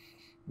letter,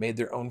 made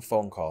their own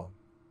phone call.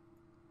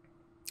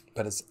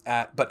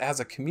 But as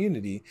a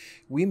community,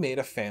 we made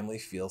a family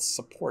feel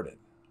supported,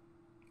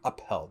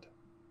 upheld.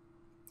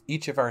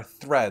 Each of our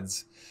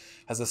threads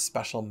has a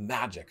special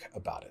magic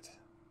about it.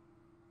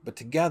 But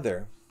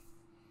together,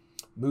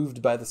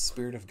 moved by the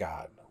Spirit of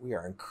God, we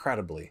are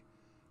incredibly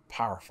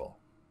powerful.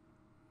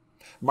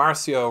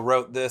 Marcio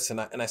wrote this,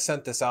 and I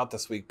sent this out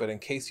this week, but in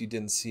case you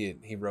didn't see it,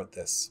 he wrote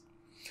this.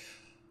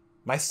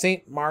 My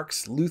St.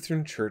 Mark's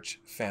Lutheran Church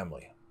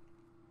family.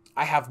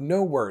 I have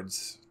no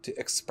words to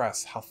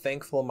express how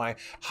thankful my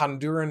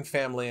Honduran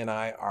family and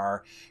I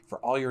are for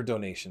all your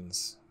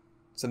donations.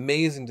 It's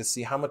amazing to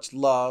see how much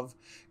love,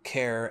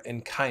 care,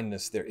 and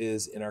kindness there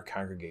is in our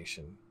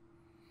congregation.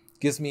 It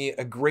gives me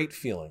a great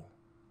feeling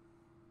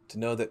to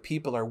know that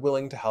people are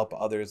willing to help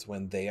others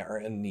when they are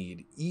in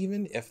need,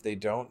 even if they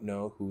don't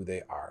know who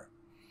they are.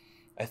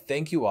 I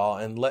thank you all,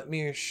 and let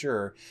me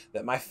assure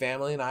that my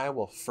family and I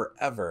will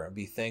forever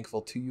be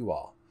thankful to you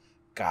all.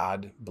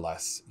 God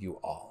bless you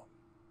all.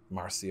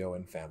 Marcio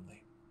and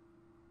family.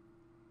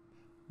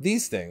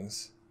 These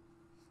things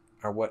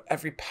are what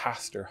every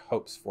pastor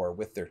hopes for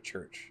with their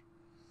church.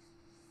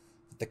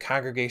 The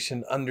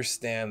congregation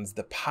understands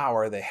the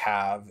power they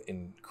have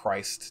in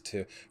Christ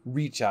to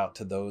reach out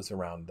to those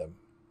around them.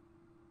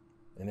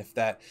 And if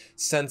that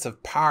sense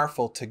of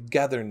powerful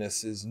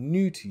togetherness is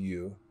new to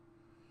you,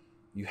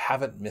 you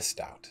haven't missed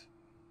out.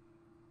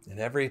 In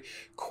every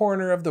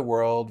corner of the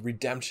world,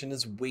 redemption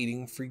is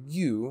waiting for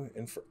you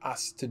and for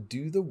us to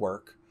do the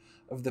work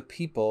of the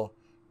people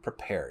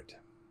prepared.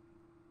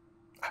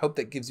 I hope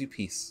that gives you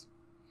peace.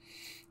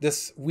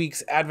 This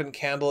week's Advent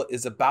candle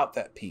is about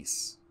that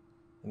peace.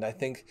 And I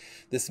think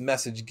this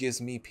message gives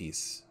me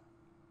peace.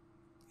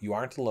 You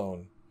aren't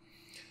alone.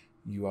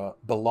 You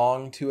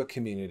belong to a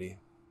community.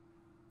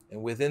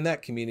 And within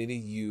that community,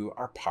 you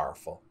are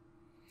powerful.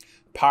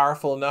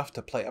 Powerful enough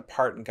to play a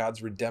part in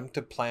God's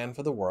redemptive plan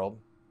for the world,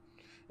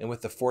 and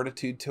with the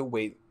fortitude to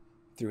wait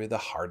through the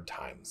hard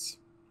times.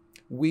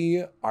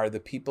 We are the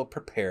people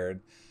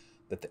prepared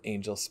that the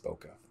angel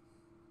spoke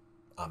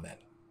of. Amen.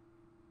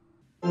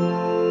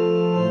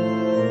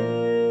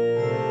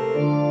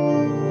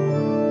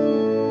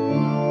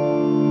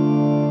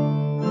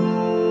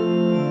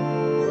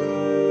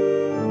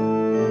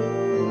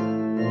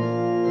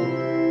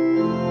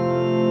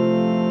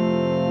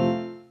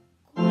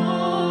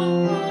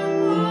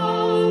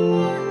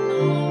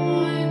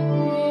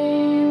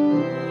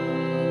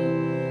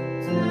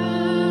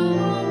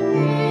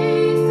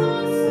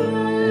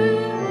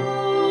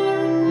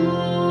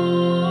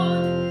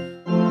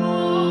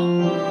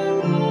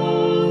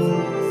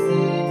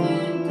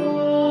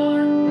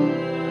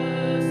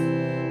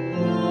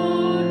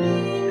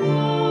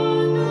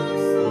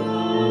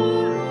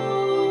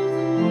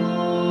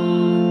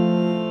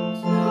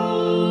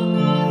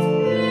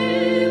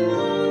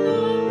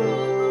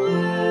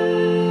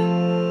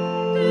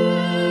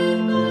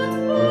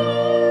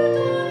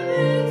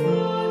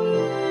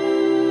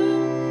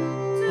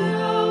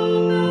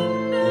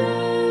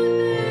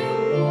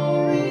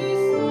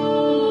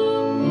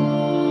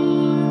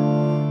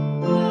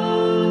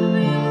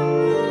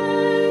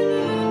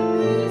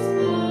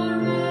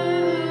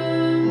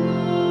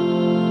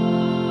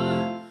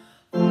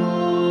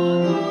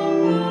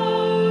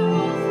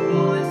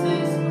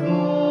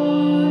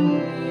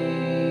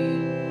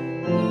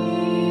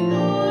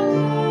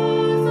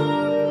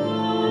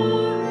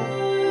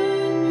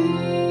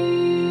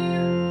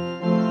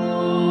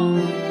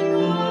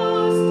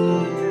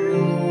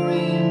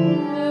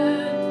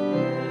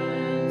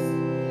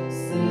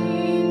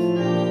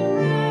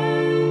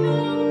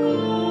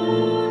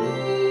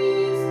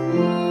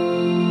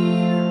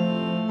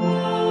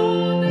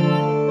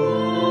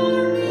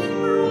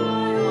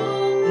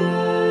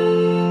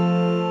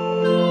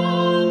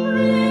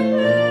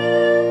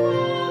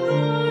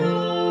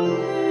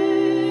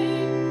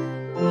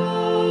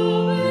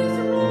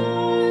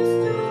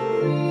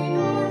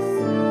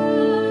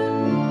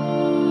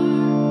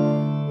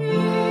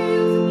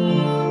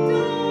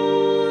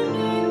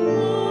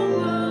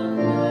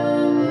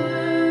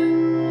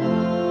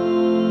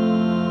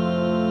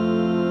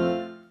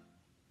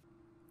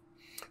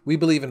 We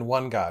believe in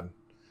one God,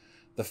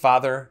 the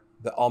Father,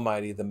 the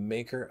Almighty, the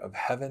maker of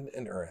heaven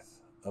and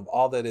earth, of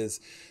all that is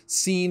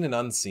seen and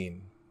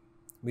unseen.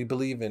 We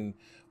believe in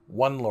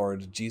one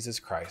Lord, Jesus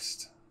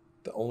Christ,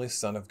 the only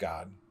Son of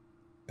God,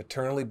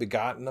 eternally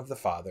begotten of the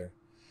Father,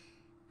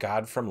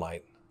 God from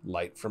light,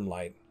 light from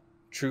light,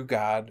 true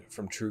God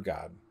from true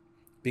God,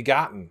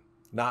 begotten,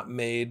 not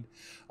made,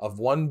 of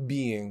one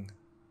being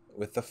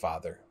with the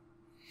Father.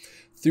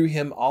 Through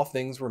him all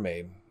things were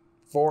made.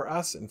 For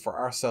us and for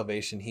our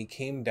salvation, he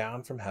came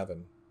down from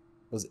heaven,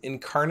 was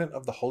incarnate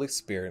of the Holy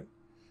Spirit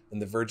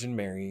and the Virgin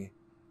Mary,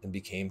 and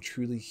became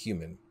truly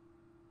human.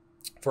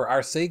 For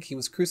our sake, he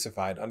was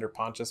crucified under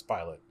Pontius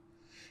Pilate.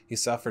 He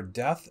suffered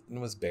death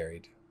and was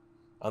buried.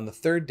 On the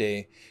third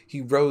day,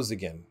 he rose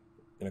again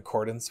in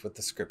accordance with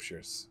the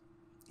Scriptures.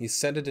 He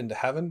ascended into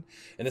heaven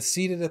and is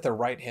seated at the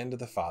right hand of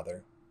the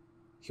Father.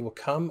 He will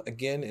come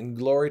again in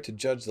glory to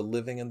judge the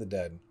living and the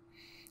dead,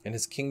 and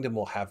his kingdom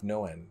will have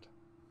no end.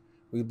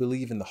 We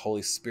believe in the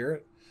Holy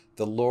Spirit,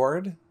 the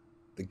Lord,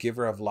 the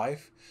giver of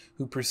life,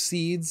 who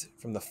proceeds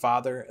from the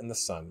Father and the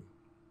Son,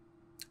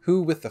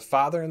 who with the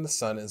Father and the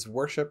Son is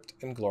worshipped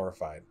and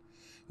glorified,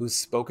 who is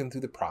spoken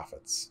through the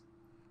prophets.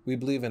 We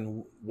believe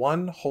in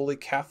one holy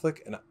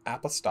Catholic and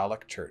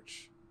apostolic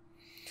church.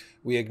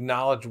 We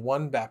acknowledge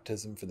one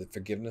baptism for the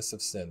forgiveness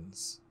of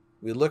sins.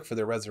 We look for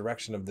the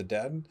resurrection of the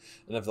dead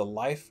and of the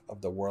life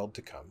of the world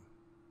to come.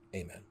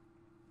 Amen.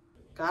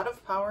 God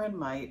of power and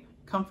might,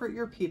 comfort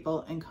your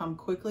people and come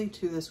quickly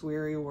to this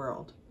weary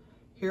world.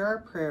 Hear our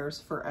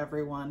prayers for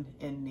everyone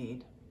in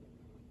need.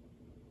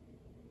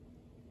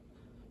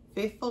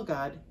 Faithful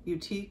God, you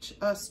teach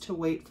us to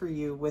wait for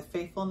you with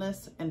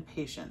faithfulness and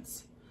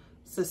patience.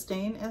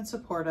 Sustain and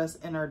support us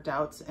in our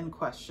doubts and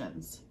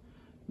questions.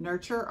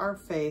 Nurture our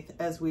faith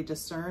as we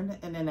discern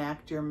and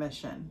enact your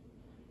mission.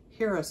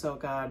 Hear us, O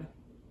God.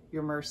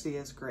 Your mercy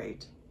is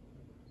great.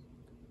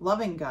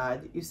 Loving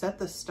God, you set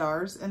the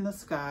stars in the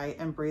sky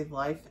and breathe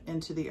life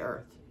into the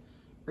earth.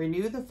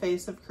 Renew the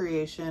face of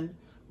creation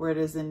where it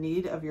is in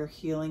need of your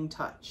healing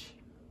touch.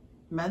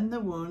 Mend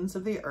the wounds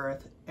of the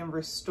earth and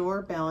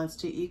restore balance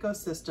to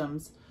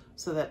ecosystems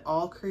so that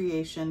all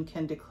creation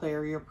can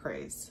declare your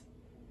praise.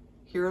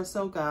 Hear us,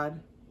 O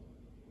God.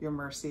 Your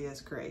mercy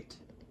is great.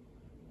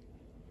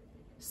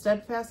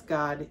 Steadfast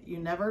God, you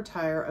never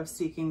tire of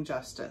seeking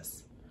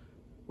justice.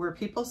 Where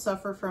people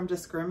suffer from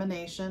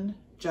discrimination,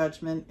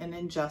 judgment, and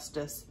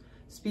injustice,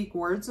 speak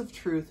words of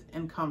truth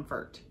and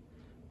comfort.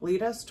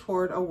 Lead us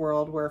toward a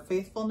world where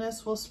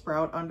faithfulness will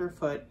sprout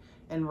underfoot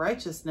and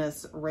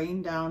righteousness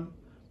rain down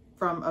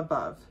from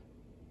above.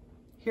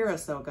 Hear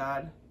us, O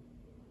God.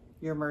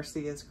 Your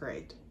mercy is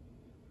great.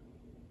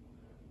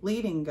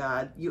 Leading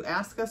God, you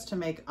ask us to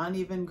make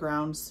uneven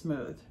ground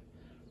smooth.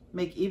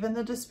 Make even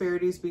the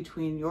disparities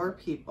between your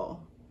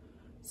people.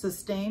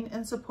 Sustain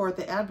and support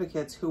the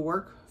advocates who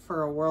work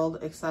for a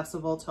world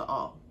accessible to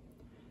all.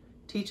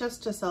 Teach us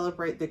to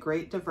celebrate the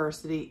great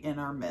diversity in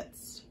our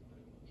midst.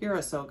 Hear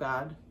us, O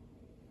God.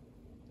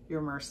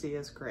 Your mercy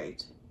is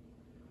great.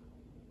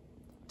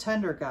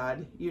 Tender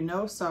God, you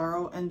know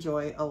sorrow and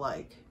joy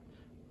alike.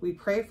 We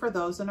pray for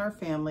those in our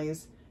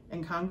families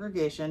and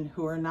congregation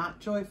who are not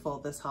joyful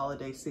this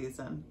holiday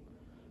season.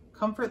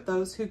 Comfort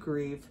those who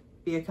grieve,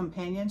 be a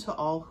companion to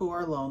all who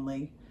are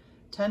lonely,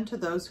 tend to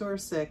those who are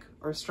sick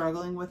or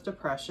struggling with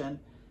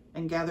depression,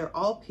 and gather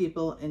all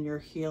people in your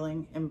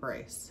healing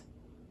embrace.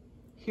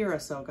 Hear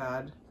us, O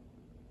God.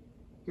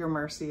 Your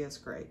mercy is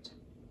great.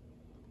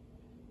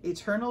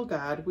 Eternal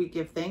God, we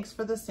give thanks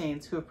for the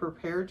saints who have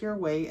prepared your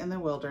way in the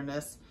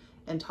wilderness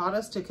and taught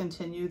us to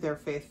continue their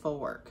faithful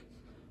work.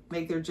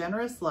 Make their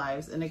generous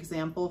lives an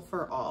example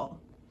for all.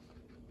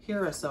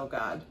 Hear us, O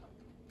God.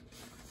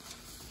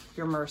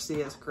 Your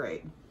mercy is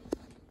great.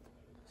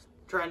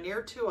 Draw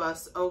near to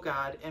us, O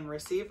God, and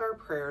receive our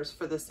prayers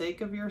for the sake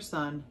of your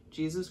Son,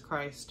 Jesus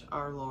Christ,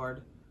 our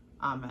Lord.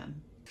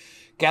 Amen.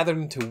 Gathered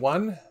into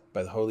one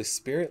by the Holy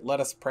Spirit, let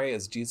us pray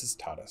as Jesus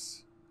taught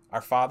us.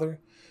 Our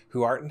Father,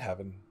 who art in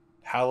heaven,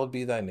 hallowed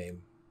be thy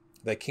name.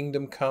 Thy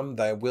kingdom come,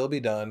 thy will be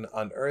done,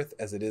 on earth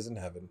as it is in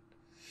heaven.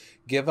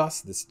 Give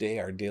us this day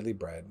our daily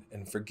bread,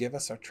 and forgive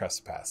us our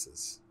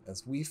trespasses,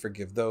 as we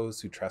forgive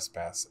those who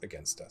trespass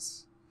against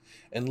us.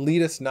 And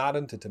lead us not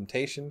into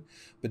temptation,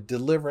 but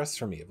deliver us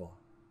from evil.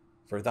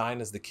 For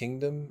thine is the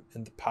kingdom,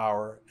 and the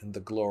power, and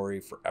the glory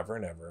forever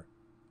and ever.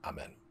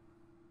 Amen.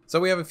 So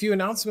we have a few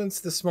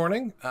announcements this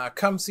morning.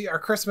 Come see our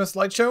Christmas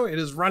light show. It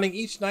is running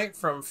each night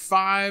from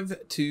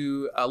 5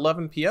 to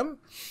 11 p.m.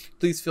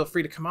 Please feel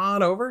free to come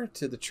on over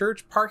to the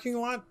church parking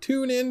lot,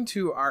 tune in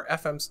to our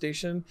FM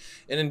station,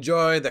 and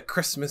enjoy the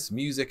Christmas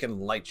music and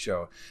light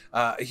show.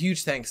 A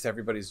huge thanks to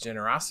everybody's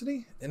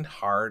generosity and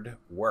hard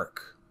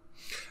work.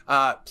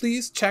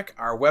 Please check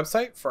our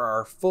website for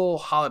our full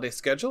holiday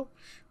schedule.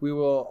 We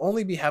will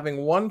only be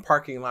having one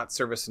parking lot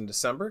service in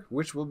December,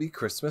 which will be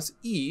Christmas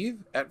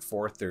Eve at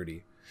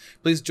 4:30.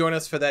 Please join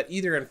us for that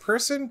either in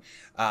person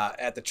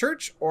at the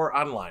church or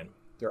online.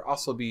 There will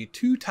also be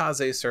 2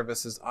 Taizé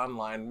services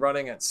online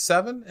running at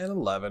 7 and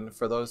 11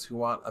 for those who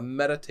want a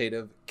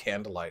meditative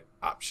candlelight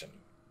option.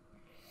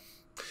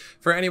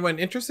 For anyone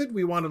interested,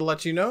 we wanted to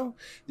let you know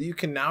that you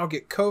can now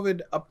get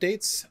COVID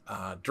updates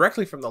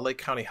directly from the Lake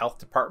County Health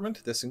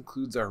Department. This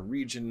includes our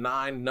Region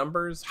 9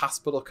 numbers,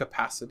 hospital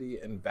capacity,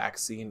 and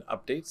vaccine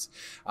updates.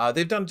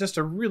 They've done just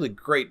a really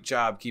great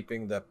job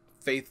keeping the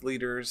faith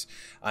leaders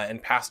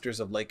and pastors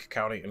of Lake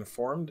County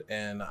informed,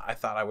 and I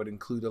thought I would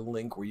include a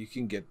link where you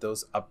can get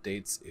those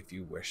updates if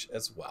you wish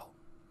as well.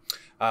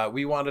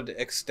 We wanted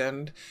to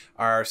extend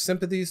our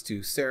sympathies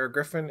to Sarah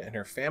Griffin and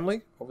her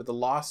family over the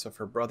loss of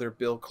her brother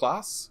Bill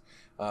Kloss,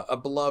 a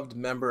beloved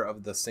member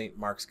of the St.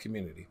 Mark's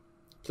community.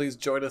 Please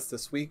join us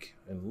this week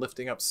in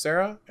lifting up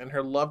Sarah and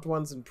her loved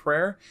ones in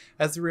prayer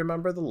as they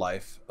remember the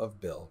life of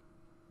Bill.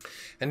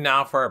 And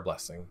now for our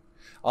blessing.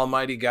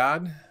 Almighty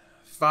God,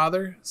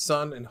 Father,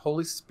 Son, and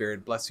Holy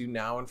Spirit bless you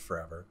now and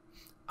forever.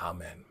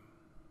 Amen.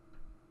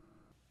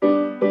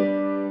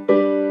 Hallelujah.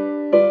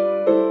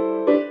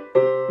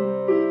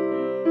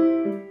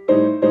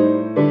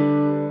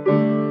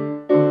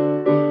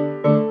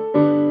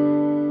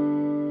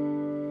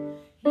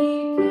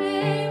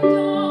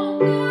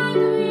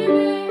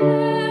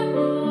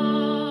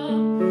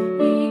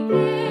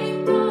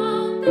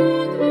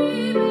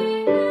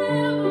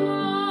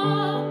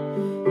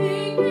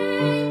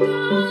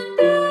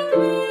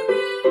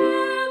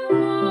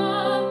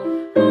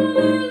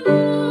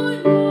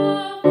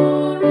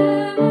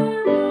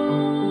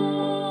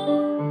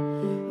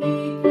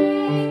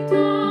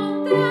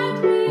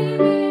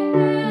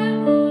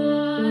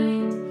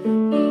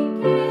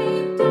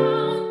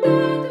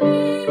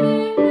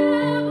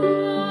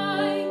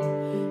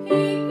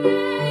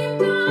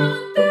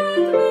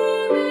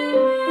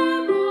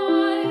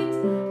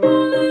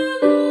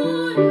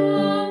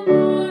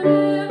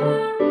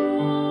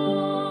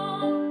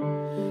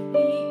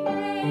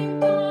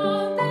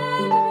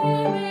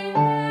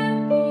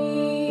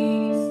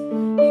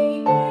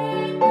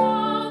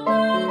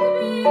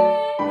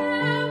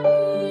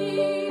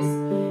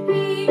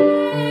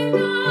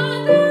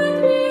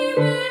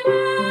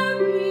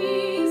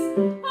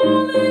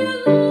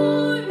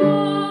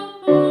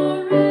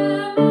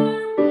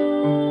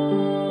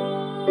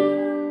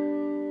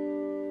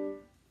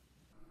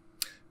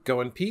 Go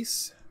in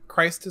peace.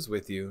 Christ is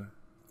with you.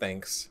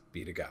 Thanks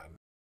be to God.